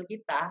tujuan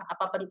kita,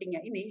 apa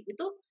pentingnya ini,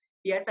 itu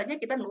biasanya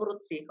kita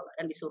nurut sih kalau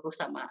yang disuruh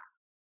sama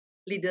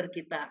leader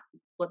kita,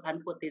 quote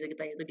unquote leader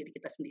kita itu diri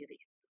kita sendiri.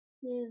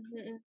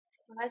 Mhm.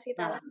 Makasih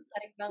Tara, Nah,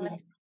 menarik banget.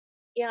 mhm,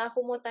 Yang aku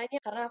mau tanya,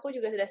 karena aku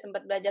juga sudah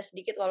sempat belajar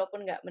sedikit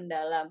walaupun nggak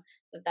mendalam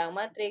tentang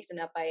matriks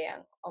dan apa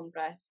yang Om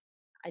Pras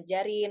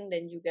ajarin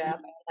dan juga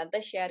apa mhm. yang Tante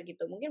share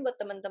gitu. Mungkin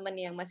buat teman-teman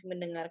yang masih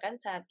mendengarkan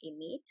saat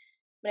ini,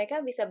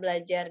 mereka bisa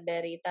belajar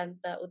dari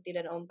Tante Uti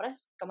dan Om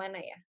Pras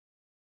kemana ya?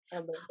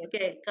 Kalau belajar.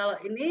 Oke,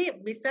 kalau ini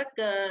bisa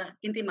ke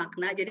inti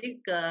makna, jadi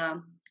ke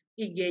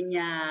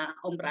IG-nya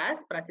Om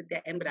Pras, Prasetya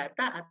M.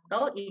 Brata,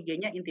 atau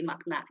IG-nya Inti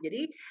Makna.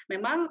 Jadi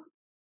memang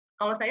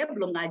kalau saya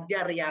belum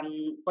ngajar yang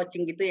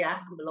coaching gitu ya,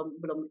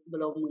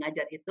 belum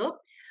mengajar itu.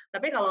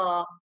 Tapi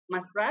kalau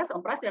Mas Pras, Om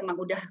Pras memang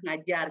udah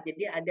ngajar.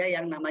 Jadi ada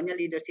yang namanya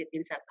leadership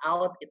inside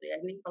out gitu ya.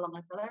 Ini kalau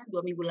nggak salah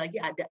 2 minggu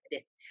lagi ada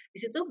deh. Di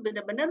situ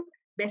benar-benar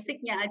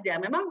basicnya aja.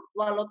 Memang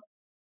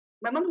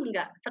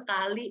nggak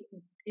sekali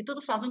itu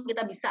terus langsung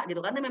kita bisa gitu,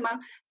 karena memang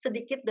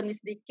sedikit demi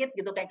sedikit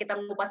gitu, kayak kita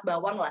ngupas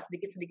bawang lah,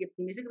 sedikit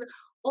demi sedikit.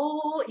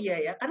 Oh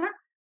iya ya, karena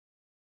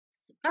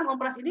kan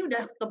Ompras ini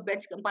udah ke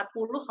batch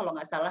ke-40 kalau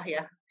nggak salah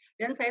ya.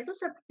 Dan saya tuh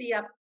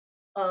setiap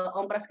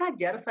Ompras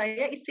ngajar,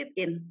 saya sit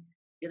in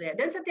gitu ya.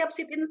 Dan setiap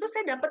sit in itu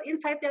saya dapat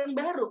insight yang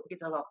baru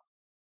gitu loh.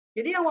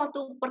 Jadi yang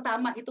waktu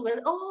pertama itu,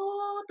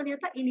 oh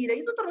ternyata ini,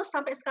 dan itu terus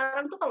sampai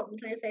sekarang tuh kalau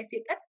misalnya saya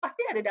sit in pasti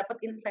ada dapat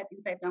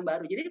insight-insight yang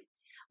baru. Jadi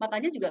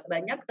makanya juga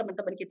banyak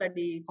teman-teman kita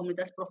di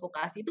komunitas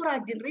provokasi itu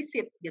rajin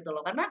riset gitu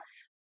loh. Karena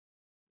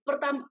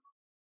pertama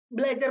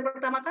belajar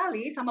pertama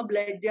kali sama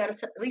belajar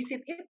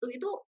riset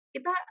itu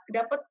kita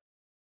dapat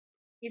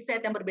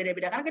insight yang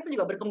berbeda-beda, karena kita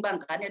juga berkembang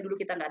kan, yang dulu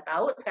kita nggak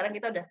tahu, sekarang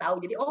kita udah tahu.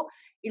 Jadi, oh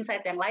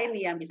insight yang lain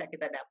nih yang bisa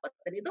kita dapat.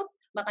 Dan itu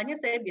makanya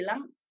saya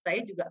bilang,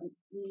 saya juga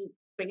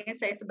pengen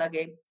saya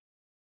sebagai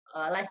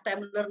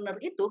lifetime learner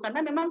itu,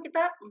 karena memang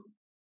kita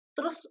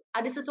terus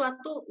ada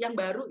sesuatu yang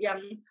baru yang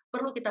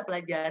perlu kita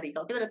pelajari.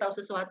 Kalau kita udah tahu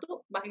sesuatu,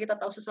 makin kita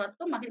tahu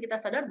sesuatu, makin kita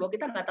sadar bahwa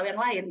kita nggak tahu yang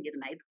lain gitu.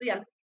 Nah itu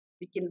yang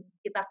bikin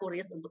kita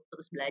curious untuk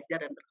terus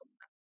belajar dan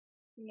berkembang.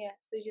 Iya,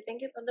 setuju.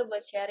 Thank you Tante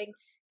buat sharing.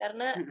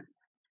 Karena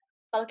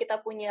kalau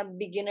kita punya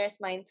beginners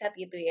mindset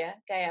gitu ya,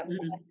 kayak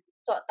bukan Mhm.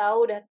 sok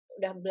tahu,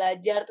 udah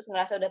belajar, terus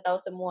ngerasa udah tahu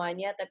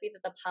semuanya, tapi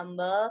tetap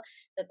humble,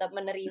 tetap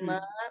menerima,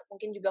 Mhm,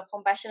 mungkin juga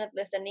compassionate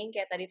listening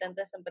kayak tadi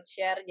Tante sempet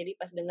share, jadi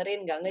pas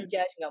dengerin nggak mhm,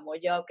 nge-judge, nggak mau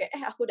jawab kayak,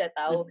 aku udah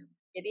tahu." mhm,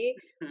 Jadi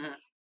heeh,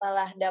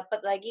 malah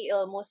dapat lagi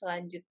ilmu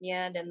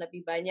selanjutnya dan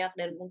lebih banyak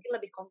dan mungkin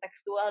lebih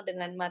kontekstual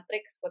dengan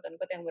matriks quote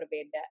unquote yang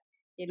berbeda.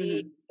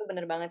 Jadi mhm, itu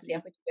bener banget sih,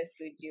 mhm, aku juga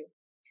setuju.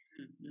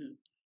 mhm, mhm.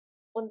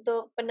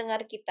 Untuk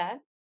pendengar kita,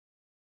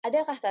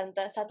 adakah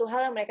Tante satu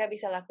hal yang mereka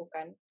bisa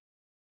lakukan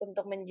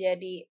untuk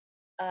menjadi,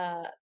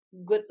 eee,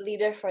 good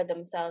leader for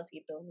themselves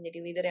gitu, menjadi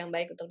leader yang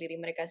baik untuk diri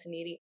mereka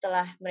sendiri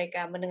setelah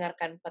mereka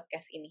mendengarkan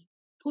podcast ini?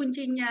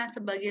 Kuncinya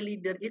sebagai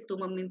leader itu,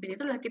 memimpin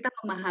itu adalah kita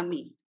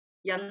memahami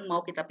yang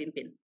mau kita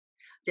pimpin.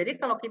 Jadi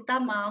kalau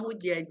kita mau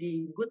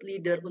jadi good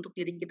leader untuk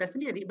diri kita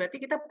sendiri, berarti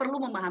kita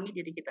perlu memahami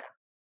diri kita.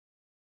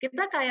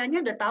 Kita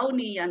kayaknya udah tahu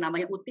nih yang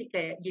namanya utik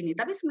kayak gini,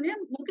 tapi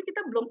sebenarnya mungkin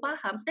kita belum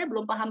paham, saya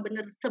belum paham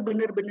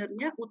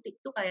sebenar-benarnya utik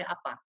itu kayak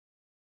apa,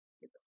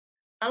 gitu.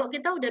 Kalau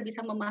kita udah bisa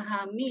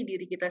memahami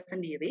diri kita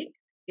sendiri,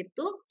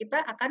 itu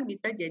kita akan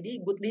bisa jadi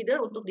good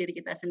leader untuk diri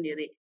kita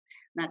sendiri.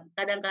 Nah,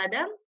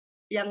 kadang-kadang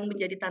yang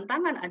menjadi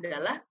tantangan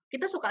adalah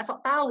kita suka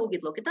sok tahu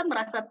gitu loh. Kita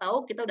merasa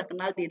tahu, kita udah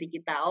kenal diri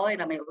kita. Oh,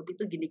 yang namanya utik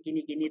itu gini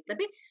gini gini.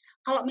 Tapi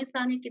kalau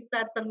misalnya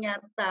kita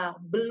ternyata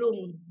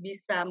belum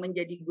bisa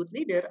menjadi good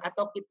leader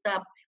atau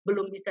kita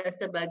belum bisa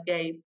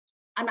sebagai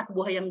anak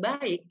buah yang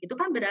baik, itu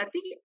kan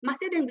berarti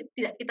masih ada yang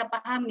tidak kita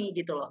pahami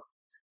gitu loh.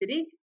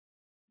 Jadi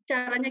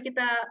caranya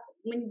kita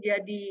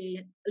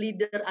menjadi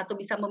leader atau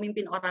bisa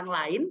memimpin orang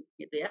lain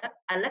gitu ya,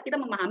 adalah kita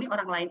memahami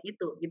orang lain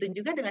itu.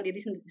 Gitu juga dengan diri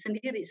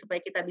sendiri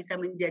supaya kita bisa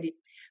menjadi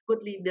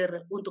good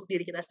leader untuk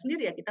diri kita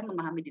sendiri ya kita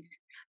memahami diri.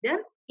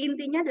 Dan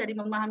intinya dari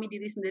memahami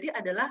diri sendiri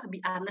adalah be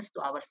honest to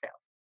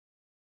ourselves.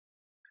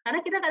 Karena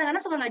kita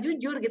kadang-kadang suka nggak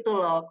jujur gitu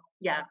loh.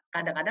 Ya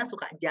kadang-kadang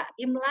suka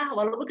jaim lah,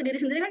 walaupun ke diri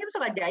sendiri kan kita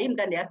suka jaim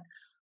kan ya.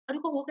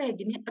 "Aduh kok gue kayak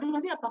gini? Aduh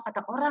nanti apa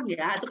kata orang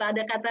ya?" Suka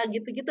ada kata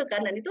gitu-gitu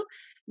kan, dan itu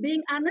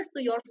being honest to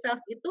yourself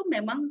itu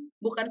memang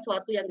bukan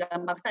suatu yang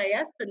gampang.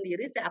 Saya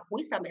sendiri, saya akui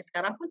sampai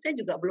sekarang pun saya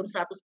juga belum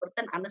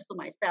 100% honest to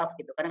myself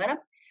gitu.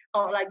 Kadang-kadang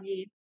kalau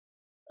lagi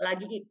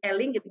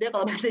eling gitu ya,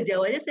 kalau bahasa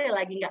Jawanya saya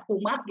lagi nggak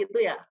kumat gitu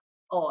ya,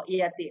 "Oh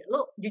iya Ti,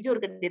 lu jujur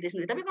ke diri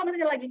sendiri." Tapi kalau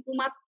misalnya lagi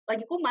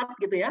kumat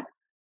gitu ya,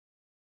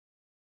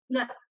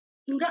 "Nggak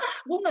enggak ah,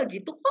 gue nggak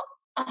gitu kok.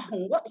 Ah,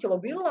 enggak, coba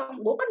bilang,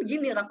 gue kan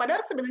gini." Nah,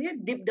 padahal sebenarnya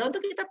deep down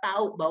tuh kita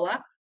tahu bahwa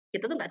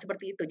kita tuh nggak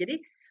seperti itu. Jadi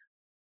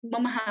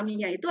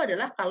memahaminya itu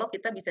adalah kalau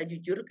kita bisa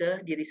jujur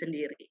ke diri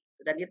sendiri.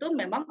 Dan itu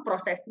memang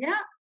prosesnya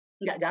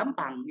nggak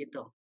gampang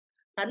gitu.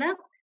 Karena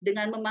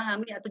dengan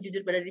memahami atau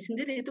jujur pada diri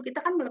sendiri itu kita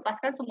kan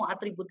melepaskan semua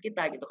atribut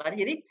kita gitu kan.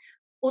 Jadi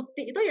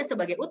Uti itu ya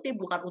sebagai Uti,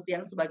 bukan Uti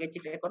yang sebagai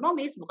chief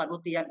ekonomis, bukan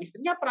Uti yang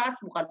istrinya Pras,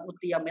 bukan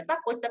Uti yang meta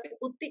coach, tapi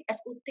Uti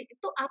as Uti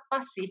itu apa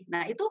sih?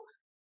 Nah, itu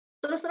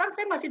terus terang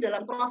saya masih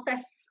dalam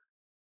proses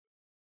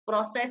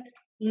proses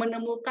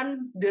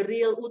menemukan the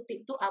real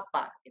Uti itu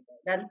apa gitu.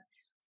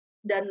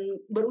 Dan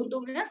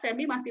beruntungnya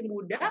Semi masih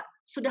muda,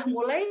 sudah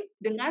mulai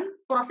dengan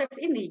proses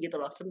ini gitu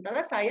loh.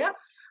 Sementara saya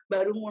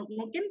baru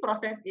mungkin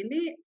proses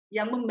ini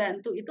yang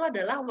membantu itu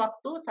adalah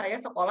waktu saya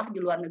sekolah di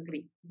luar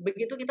negeri.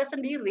 Begitu kita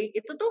sendiri,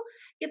 itu tuh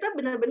kita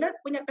benar-benar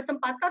punya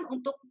kesempatan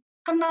untuk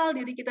kenal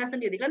diri kita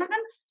sendiri. Karena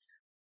kan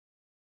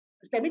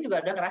Semi juga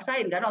udah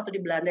ngerasain kan waktu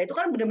di Belanda itu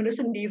kan benar-benar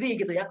sendiri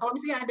gitu ya. Kalau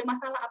misalnya ada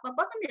masalah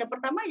apa-apa kan ya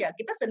pertama ya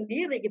kita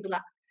sendiri gitu,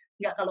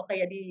 nggak kalau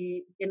kayak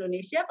di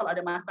Indonesia kalau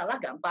ada masalah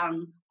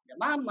gampang, ada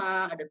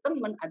mama, ada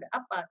temen, ada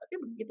apa. Tapi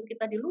begitu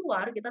kita di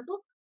luar, kita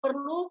tuh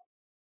perlu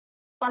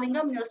paling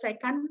nggak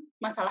menyelesaikan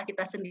masalah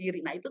kita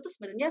sendiri. Nah, itu tuh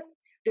sebenarnya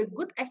the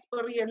good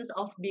experience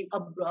of being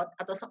abroad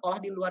atau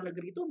sekolah di luar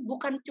negeri itu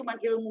bukan cuman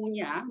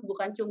ilmunya,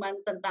 bukan cuman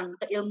tentang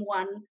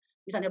keilmuan,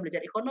 misalnya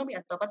belajar ekonomi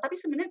atau apa, tapi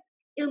sebenarnya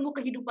ilmu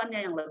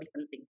kehidupannya yang lebih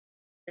penting.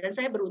 Dan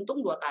saya beruntung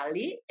 2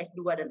 kali,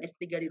 S2 dan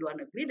S3 di luar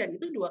negeri, dan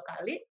itu 2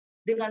 kali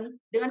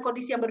dengan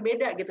kondisi yang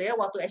berbeda gitu ya.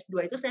 Waktu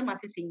S2 itu saya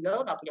masih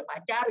single, nggak punya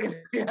pacar gitu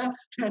ya,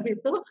 dan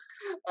itu,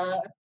 eee,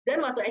 dan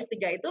waktu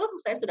S3 itu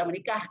saya sudah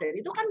menikah, dan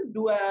itu kan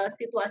 2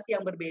 situasi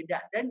yang berbeda,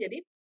 dan jadi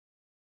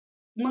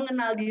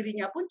mengenal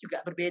dirinya pun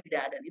juga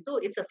berbeda, dan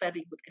itu it's a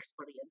very good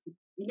experience.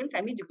 Mungkin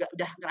Semi juga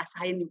udah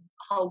ngerasain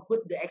how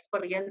good the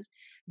experience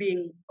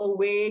being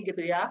away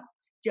gitu ya,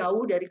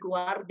 jauh dari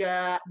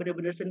keluarga,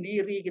 benar-benar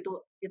sendiri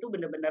gitu, itu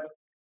benar-benar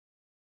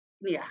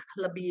ini ya,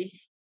 lebih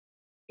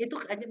itu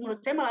menurut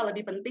saya malah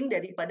lebih penting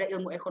daripada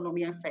ilmu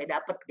ekonomi yang saya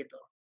dapat gitu.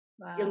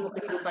 Ilmu Wow,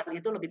 kehidupan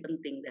itu lebih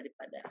penting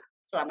daripada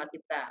selama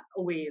kita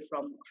away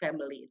from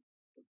family.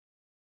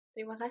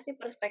 terima kasih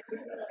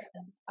perspektifnya.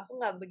 Aku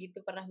nggak begitu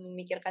pernah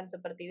memikirkan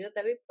seperti itu,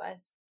 tapi pas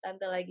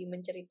Tante lagi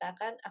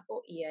menceritakan,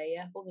 aku iya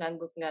ya, aku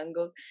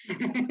ngangguk-ngangguk.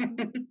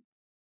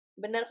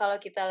 Benar kalau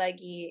kita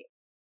lagi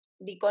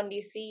di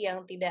kondisi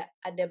yang tidak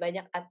ada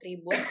banyak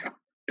atribut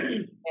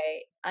sebagai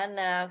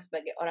anak,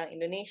 sebagai orang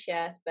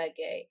Indonesia,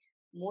 sebagai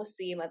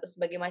musim atau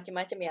sebagai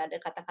macam-macam ya ada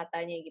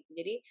kata-katanya gitu.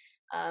 Jadi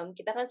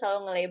kita kan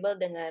selalu nge-label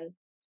dengan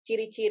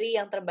ciri-ciri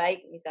yang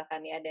terbaik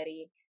misalkan ya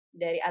dari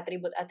dari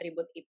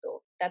atribut-atribut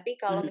itu. Tapi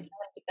kalau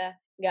misalnya kita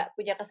nggak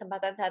punya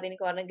kesempatan saat ini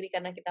ke luar negeri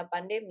karena kita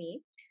pandemi,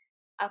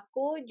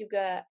 aku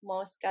juga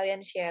mau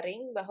sekalian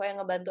sharing bahwa yang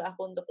ngebantu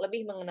aku untuk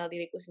lebih mengenal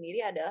diriku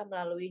sendiri adalah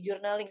melalui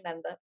journaling,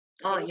 Tante.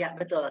 Oh Jadi iya,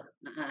 betul.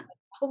 Heeh.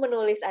 aku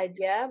menulis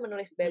aja,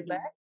 menulis Mhm.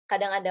 bebas,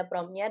 kadang ada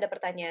prompt-nya, ada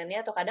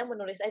pertanyaannya, atau kadang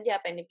menulis aja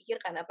apa yang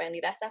dipikirkan, apa yang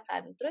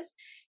dirasakan. Terus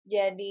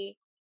jadi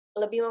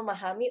lebih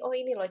memahami, oh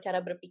ini loh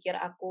cara berpikir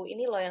aku,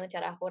 ini loh yang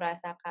cara aku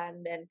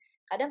rasakan. Dan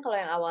kadang kalau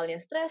yang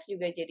awalnya stres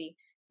juga jadi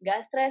nggak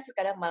stres,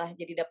 kadang malah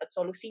jadi dapat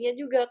solusinya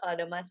juga kalau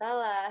ada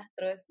masalah.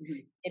 Terus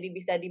Mhm. jadi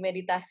bisa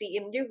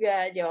dimeditasiin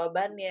juga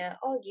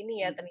jawabannya. Oh gini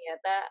ya Mhm.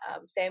 ternyata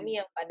Mhm. semi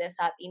yang pada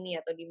saat ini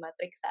atau di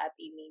matriks saat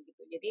ini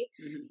gitu. Jadi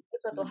Mhm. itu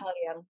suatu Mhm. hal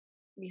yang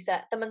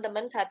bisa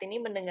teman-teman saat ini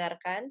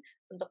mendengarkan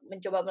untuk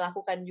mencoba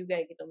melakukan juga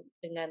gitu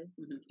dengan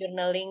Mhm.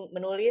 journaling,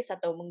 menulis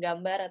atau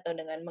menggambar atau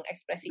dengan Mhm.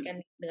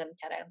 mengekspresikan dengan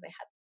cara yang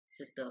sehat.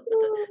 Betul,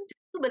 betul. Jadi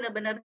itu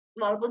benar-benar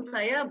walaupun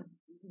saya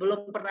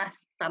belum pernah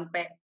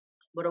sampai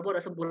boro-boro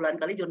sebulan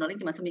kali journaling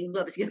cuma seminggu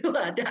habis gitu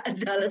ada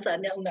aja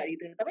alasannya enggak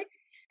gitu. Tapi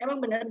emang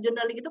benar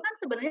journaling itu kan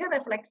sebenarnya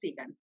refleksi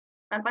kan.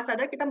 Tanpa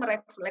sadar kita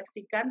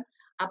merefleksikan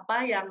apa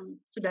yang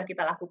sudah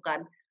kita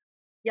lakukan.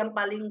 Yang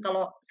paling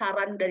kalau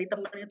saran dari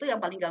teman itu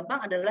yang paling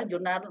gampang adalah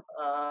jurnal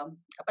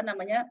apa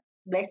namanya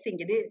blessing.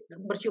 Jadi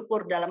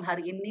bersyukur dalam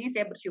hari ini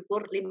saya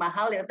bersyukur 5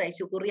 hal yang saya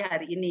syukuri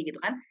hari ini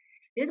gitu kan.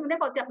 Jadi sebenarnya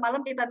kalau tiap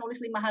malam kita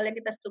nulis 5 hal yang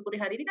kita syukuri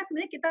hari ini kan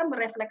sebenarnya kita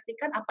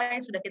merefleksikan apa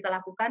yang sudah kita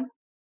lakukan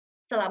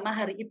selama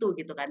hari itu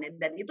gitu kan.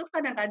 Dan itu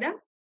kadang-kadang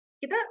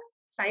kita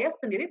saya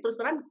sendiri terus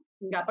terang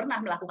nggak pernah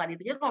melakukan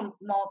itu. Jadi kalau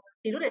mau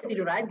tidur ya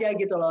tidur aja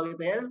gitu loh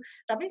gitu ya.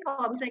 Tapi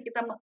kalau misalnya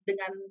kita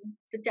dengan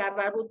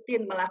secara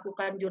rutin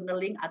melakukan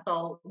journaling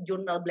atau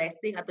journal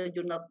blessing atau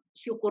jurnal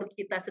syukur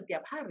kita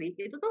setiap hari,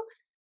 itu tuh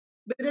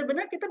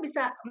benar-benar kita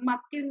bisa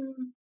makin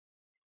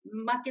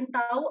makin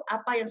tahu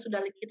apa yang sudah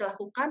kita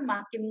lakukan,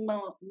 makin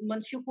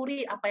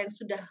mensyukuri apa yang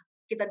sudah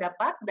kita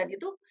dapat dan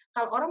itu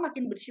kalau orang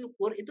makin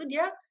bersyukur itu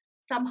dia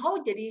somehow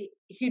jadi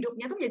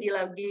hidupnya tuh jadi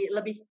lagi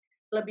lebih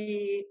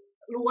lebih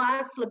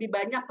luas, lebih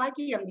banyak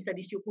lagi yang bisa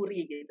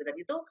disyukuri gitu dan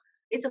itu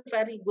it's a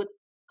very good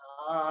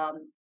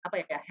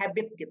apa ya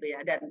habit gitu ya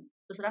dan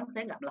terus terang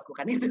saya nggak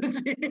melakukan itu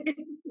sih.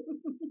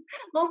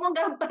 Ngomong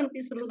gampang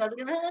disuruh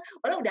masukin,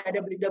 padahal udah ada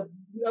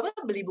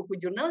beli buku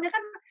jurnalnya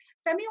kan.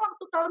 Semi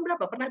waktu tahun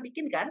berapa pernah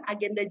bikin kan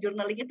agenda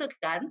journaling itu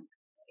kan?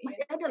 Iya.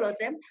 Masih ada loh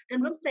Sam, dan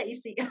belum saya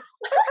isi.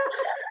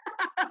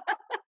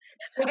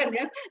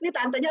 Makanya ini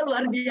tantenya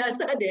luar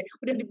biasa deh,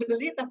 udah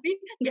dibeli tapi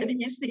nggak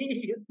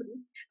diisi gitu.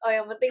 Oh,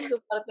 yang penting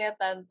support-nya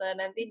Tante.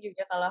 Nanti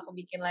juga kalau aku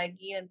bikin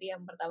lagi, nanti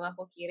yang pertama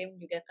aku kirim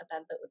juga ke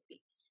Tante Uti.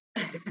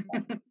 Gitu.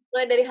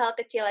 Mulai dari hal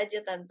kecil aja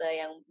Tante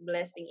yang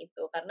blessing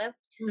itu. Karena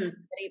Hmm,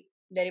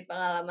 dari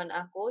pengalaman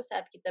aku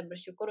saat kita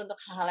bersyukur untuk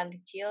hal-hal yang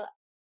kecil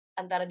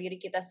antara diri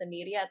kita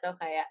sendiri atau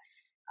kayak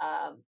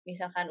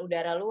misalkan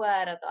udara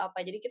luar atau apa.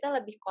 Jadi kita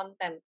lebih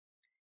konten.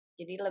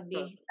 Jadi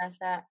lebih betul,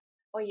 rasa,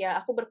 oh ya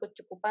aku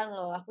berkecukupan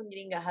loh. Aku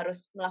jadi nggak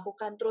harus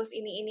melakukan terus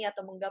ini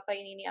atau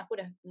menggapai ini. Aku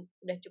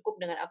udah cukup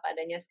dengan apa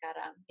adanya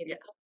sekarang. Jadi iya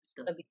itu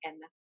betul. lebih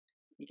enak.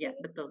 Iya,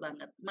 betul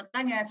banget.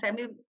 Makanya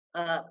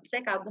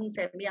saya kagum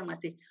Semi yang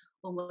masih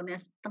umurnya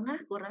setengah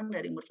kurang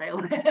dari umur saya,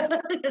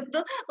 itu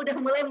udah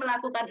mulai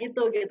melakukan itu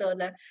gitu.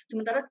 Nah,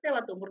 sementara saya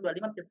waktu umur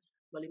 25 mikir,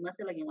 25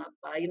 sih lagi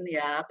ngapain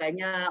ya,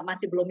 kayaknya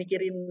masih belum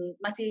mikirin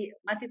masih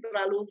masih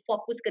terlalu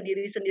fokus ke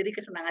diri sendiri,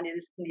 kesenangan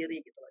diri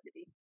sendiri gitu loh.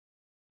 Jadi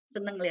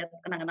seneng lihat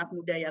anak-anak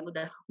muda yang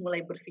udah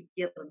mulai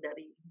berpikir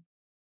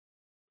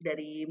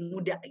dari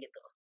muda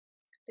gitu.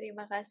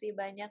 Terima kasih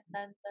banyak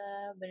Tante,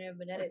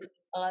 benar-benar itu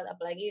banget,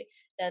 apalagi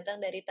datang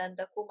dari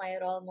tanteku my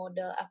role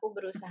model. Aku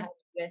berusaha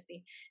juga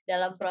sih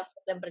dalam proses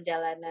dan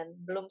perjalanan,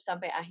 belum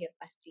sampai akhir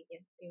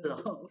pastinya. Terima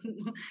kasih. Loh,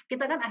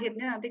 kita kan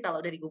akhirnya nanti kalau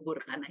udah dikubur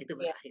kan, nah itu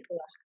baru Iya, akhir.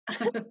 itulah.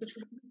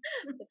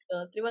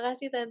 Betul. Terima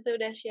kasih Tante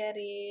udah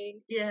sharing.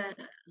 Iya,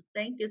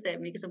 thank you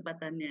Semi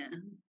kesempatannya.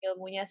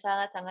 Ilmunya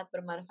sangat-sangat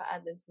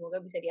bermanfaat dan semoga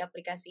bisa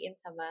diaplikasiin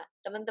sama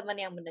teman-teman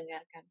yang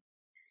mendengarkan.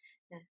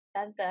 Nah,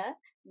 Tante,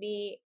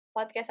 di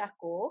podcast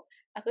aku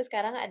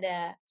sekarang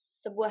ada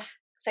sebuah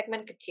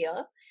segmen kecil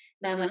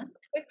namanya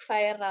Heeh, Quick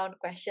Fire Round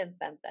Questions,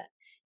 Tante.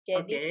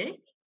 Jadi oke.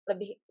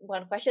 lebih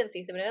bukan question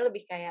sih, sebenarnya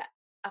lebih kayak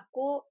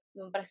aku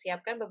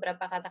mempersiapkan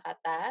beberapa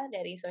kata-kata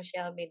dari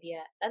sosial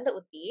media Tante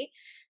Uti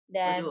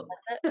dan Waduh.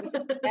 Tante bisa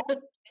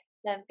share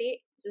nanti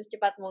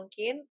secepat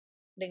mungkin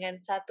dengan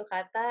satu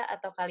kata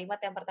atau kalimat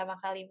yang pertama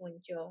kali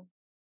muncul.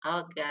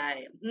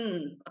 Oke,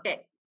 oke,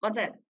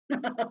 konsen.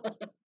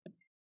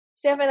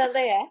 Siap ya,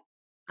 Tante, ya?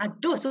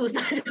 Aduh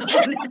susah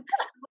jawabannya.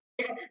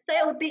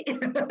 Saya Uti.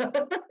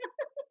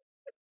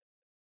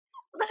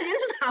 Pertanyaannya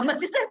susah amat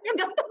sih, Sam, yang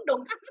gampang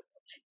dong.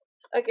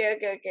 Oke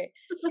oke oke.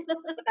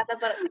 Kata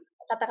per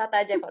kata-kata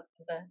aja kok,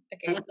 Tante.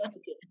 Oke,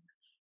 Oke,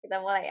 kita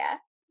mulai ya.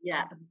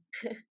 ya,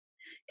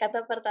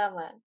 Kata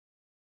pertama,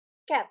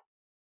 cat.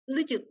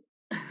 lucu.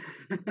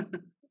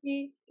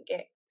 Oke.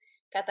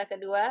 Kata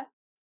kedua,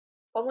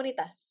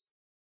 komunitas.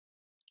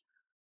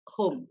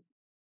 Home,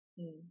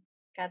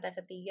 Kata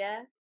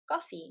ketiga,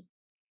 coffee.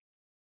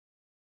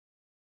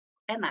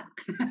 enak.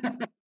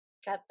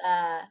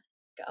 Kata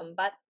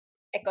keempat,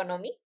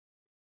 ekonomi.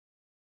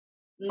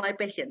 My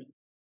passion.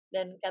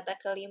 Dan kata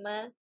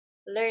kelima,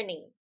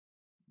 learning.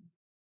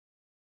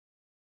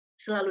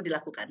 Selalu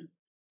dilakukan.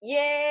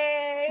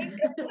 Yeay,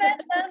 keren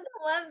Tante,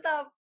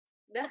 mantap.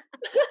 Dah.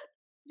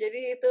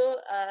 Jadi itu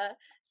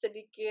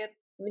sedikit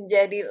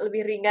menjadi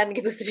lebih ringan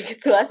gitu sedikit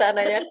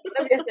suasananya.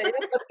 Karena biasanya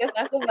podcast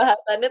aku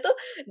bahasannya tuh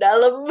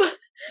dalam,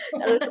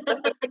 harus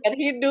merefleksikan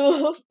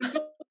hidup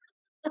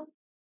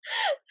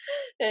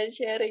dan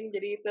sharing.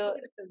 Jadi itu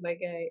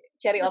sebagai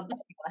cherry on top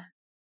lah.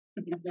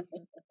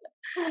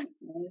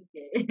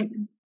 Oke.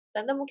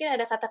 Tante mungkin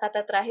ada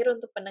kata-kata terakhir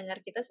untuk pendengar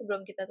kita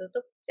sebelum kita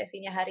tutup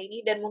sesinya hari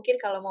ini, dan mungkin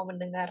kalau mau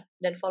mendengar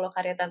dan follow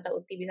karya Tante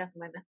Uti bisa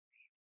kemana?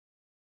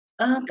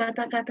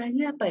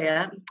 Kata-katanya apa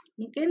ya,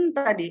 mungkin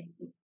tadi,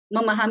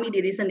 memahami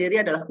diri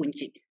sendiri adalah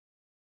kunci,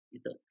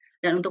 gitu.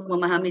 Dan untuk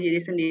memahami diri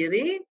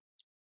sendiri,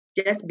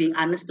 just being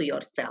honest to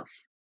yourself,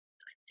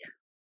 itu aja.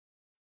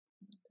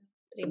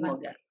 Terima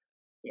Semoga,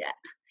 ya.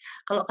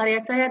 Kalau karya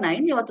saya, nah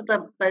ini waktu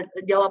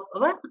jawab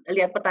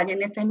lihat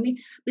pertanyaannya Semi,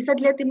 "Bisa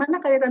dilihat di mana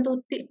karya Tante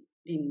Uti?"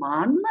 Di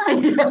mana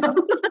ya?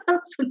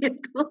 Langsung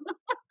gitu.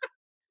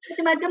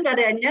 Macam-macam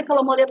karyanya,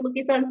 kalau mau lihat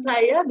lukisan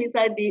saya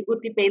bisa di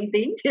Uti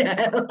Painting,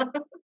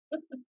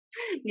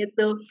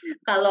 gitu.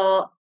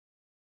 Kalau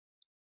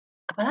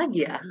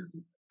apalagi ya,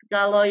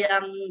 kalau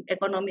yang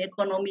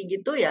ekonomi-ekonomi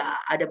gitu ya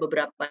ada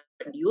beberapa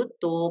di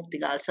YouTube,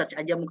 tinggal search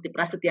aja Mukti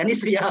Prasetyani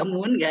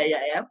Sriamun gaya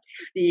ya,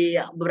 di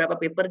beberapa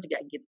paper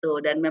juga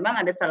gitu. Dan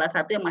memang ada salah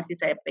satu yang masih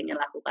saya pengen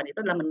lakukan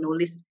itu adalah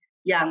menulis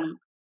yang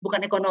bukan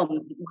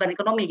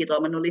ekonomi gitu loh,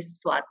 menulis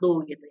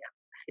sesuatu gitu ya.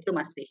 Itu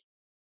masih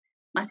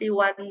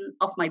one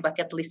of my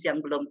bucket list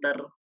yang belum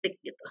tertik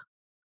gitu.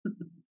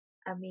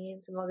 Amin,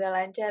 semoga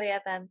lancar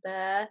ya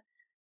Tante.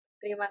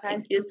 Terima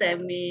Thank kasih. you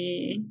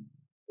Semi.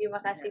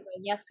 Terima kasih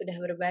banyak sudah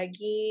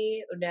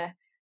berbagi, udah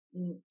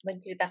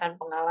menceritakan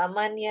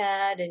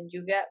pengalamannya, dan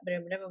juga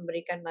benar-benar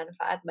memberikan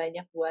manfaat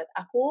banyak buat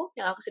aku,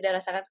 yang aku sudah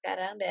rasakan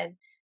sekarang, dan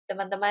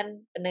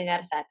teman-teman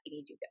pendengar saat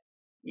ini juga.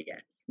 Iya,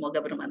 semoga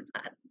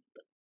bermanfaat.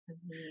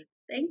 Amin.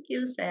 Thank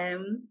you,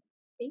 Sam.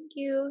 Thank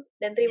you.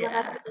 Dan terima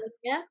kasih Ya,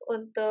 banyak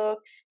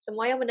untuk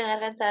semua yang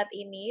mendengarkan saat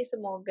ini.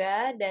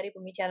 Semoga dari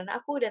pembicaraan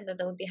aku dan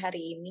Tante Unti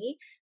hari ini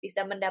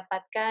bisa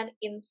mendapatkan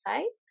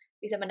insight,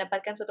 bisa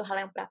mendapatkan suatu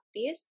hal yang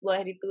praktis,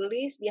 boleh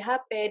ditulis di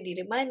HP, di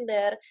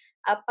reminder,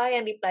 apa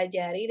yang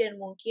dipelajari, dan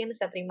mungkin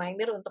set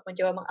reminder untuk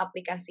mencoba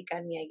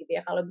mengaplikasikannya gitu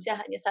ya. Kalau bisa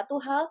hanya satu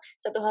hal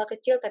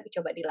kecil tapi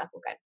coba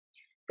dilakukan.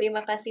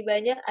 Terima kasih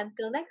banyak.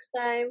 Until next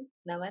time.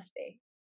 Namaste.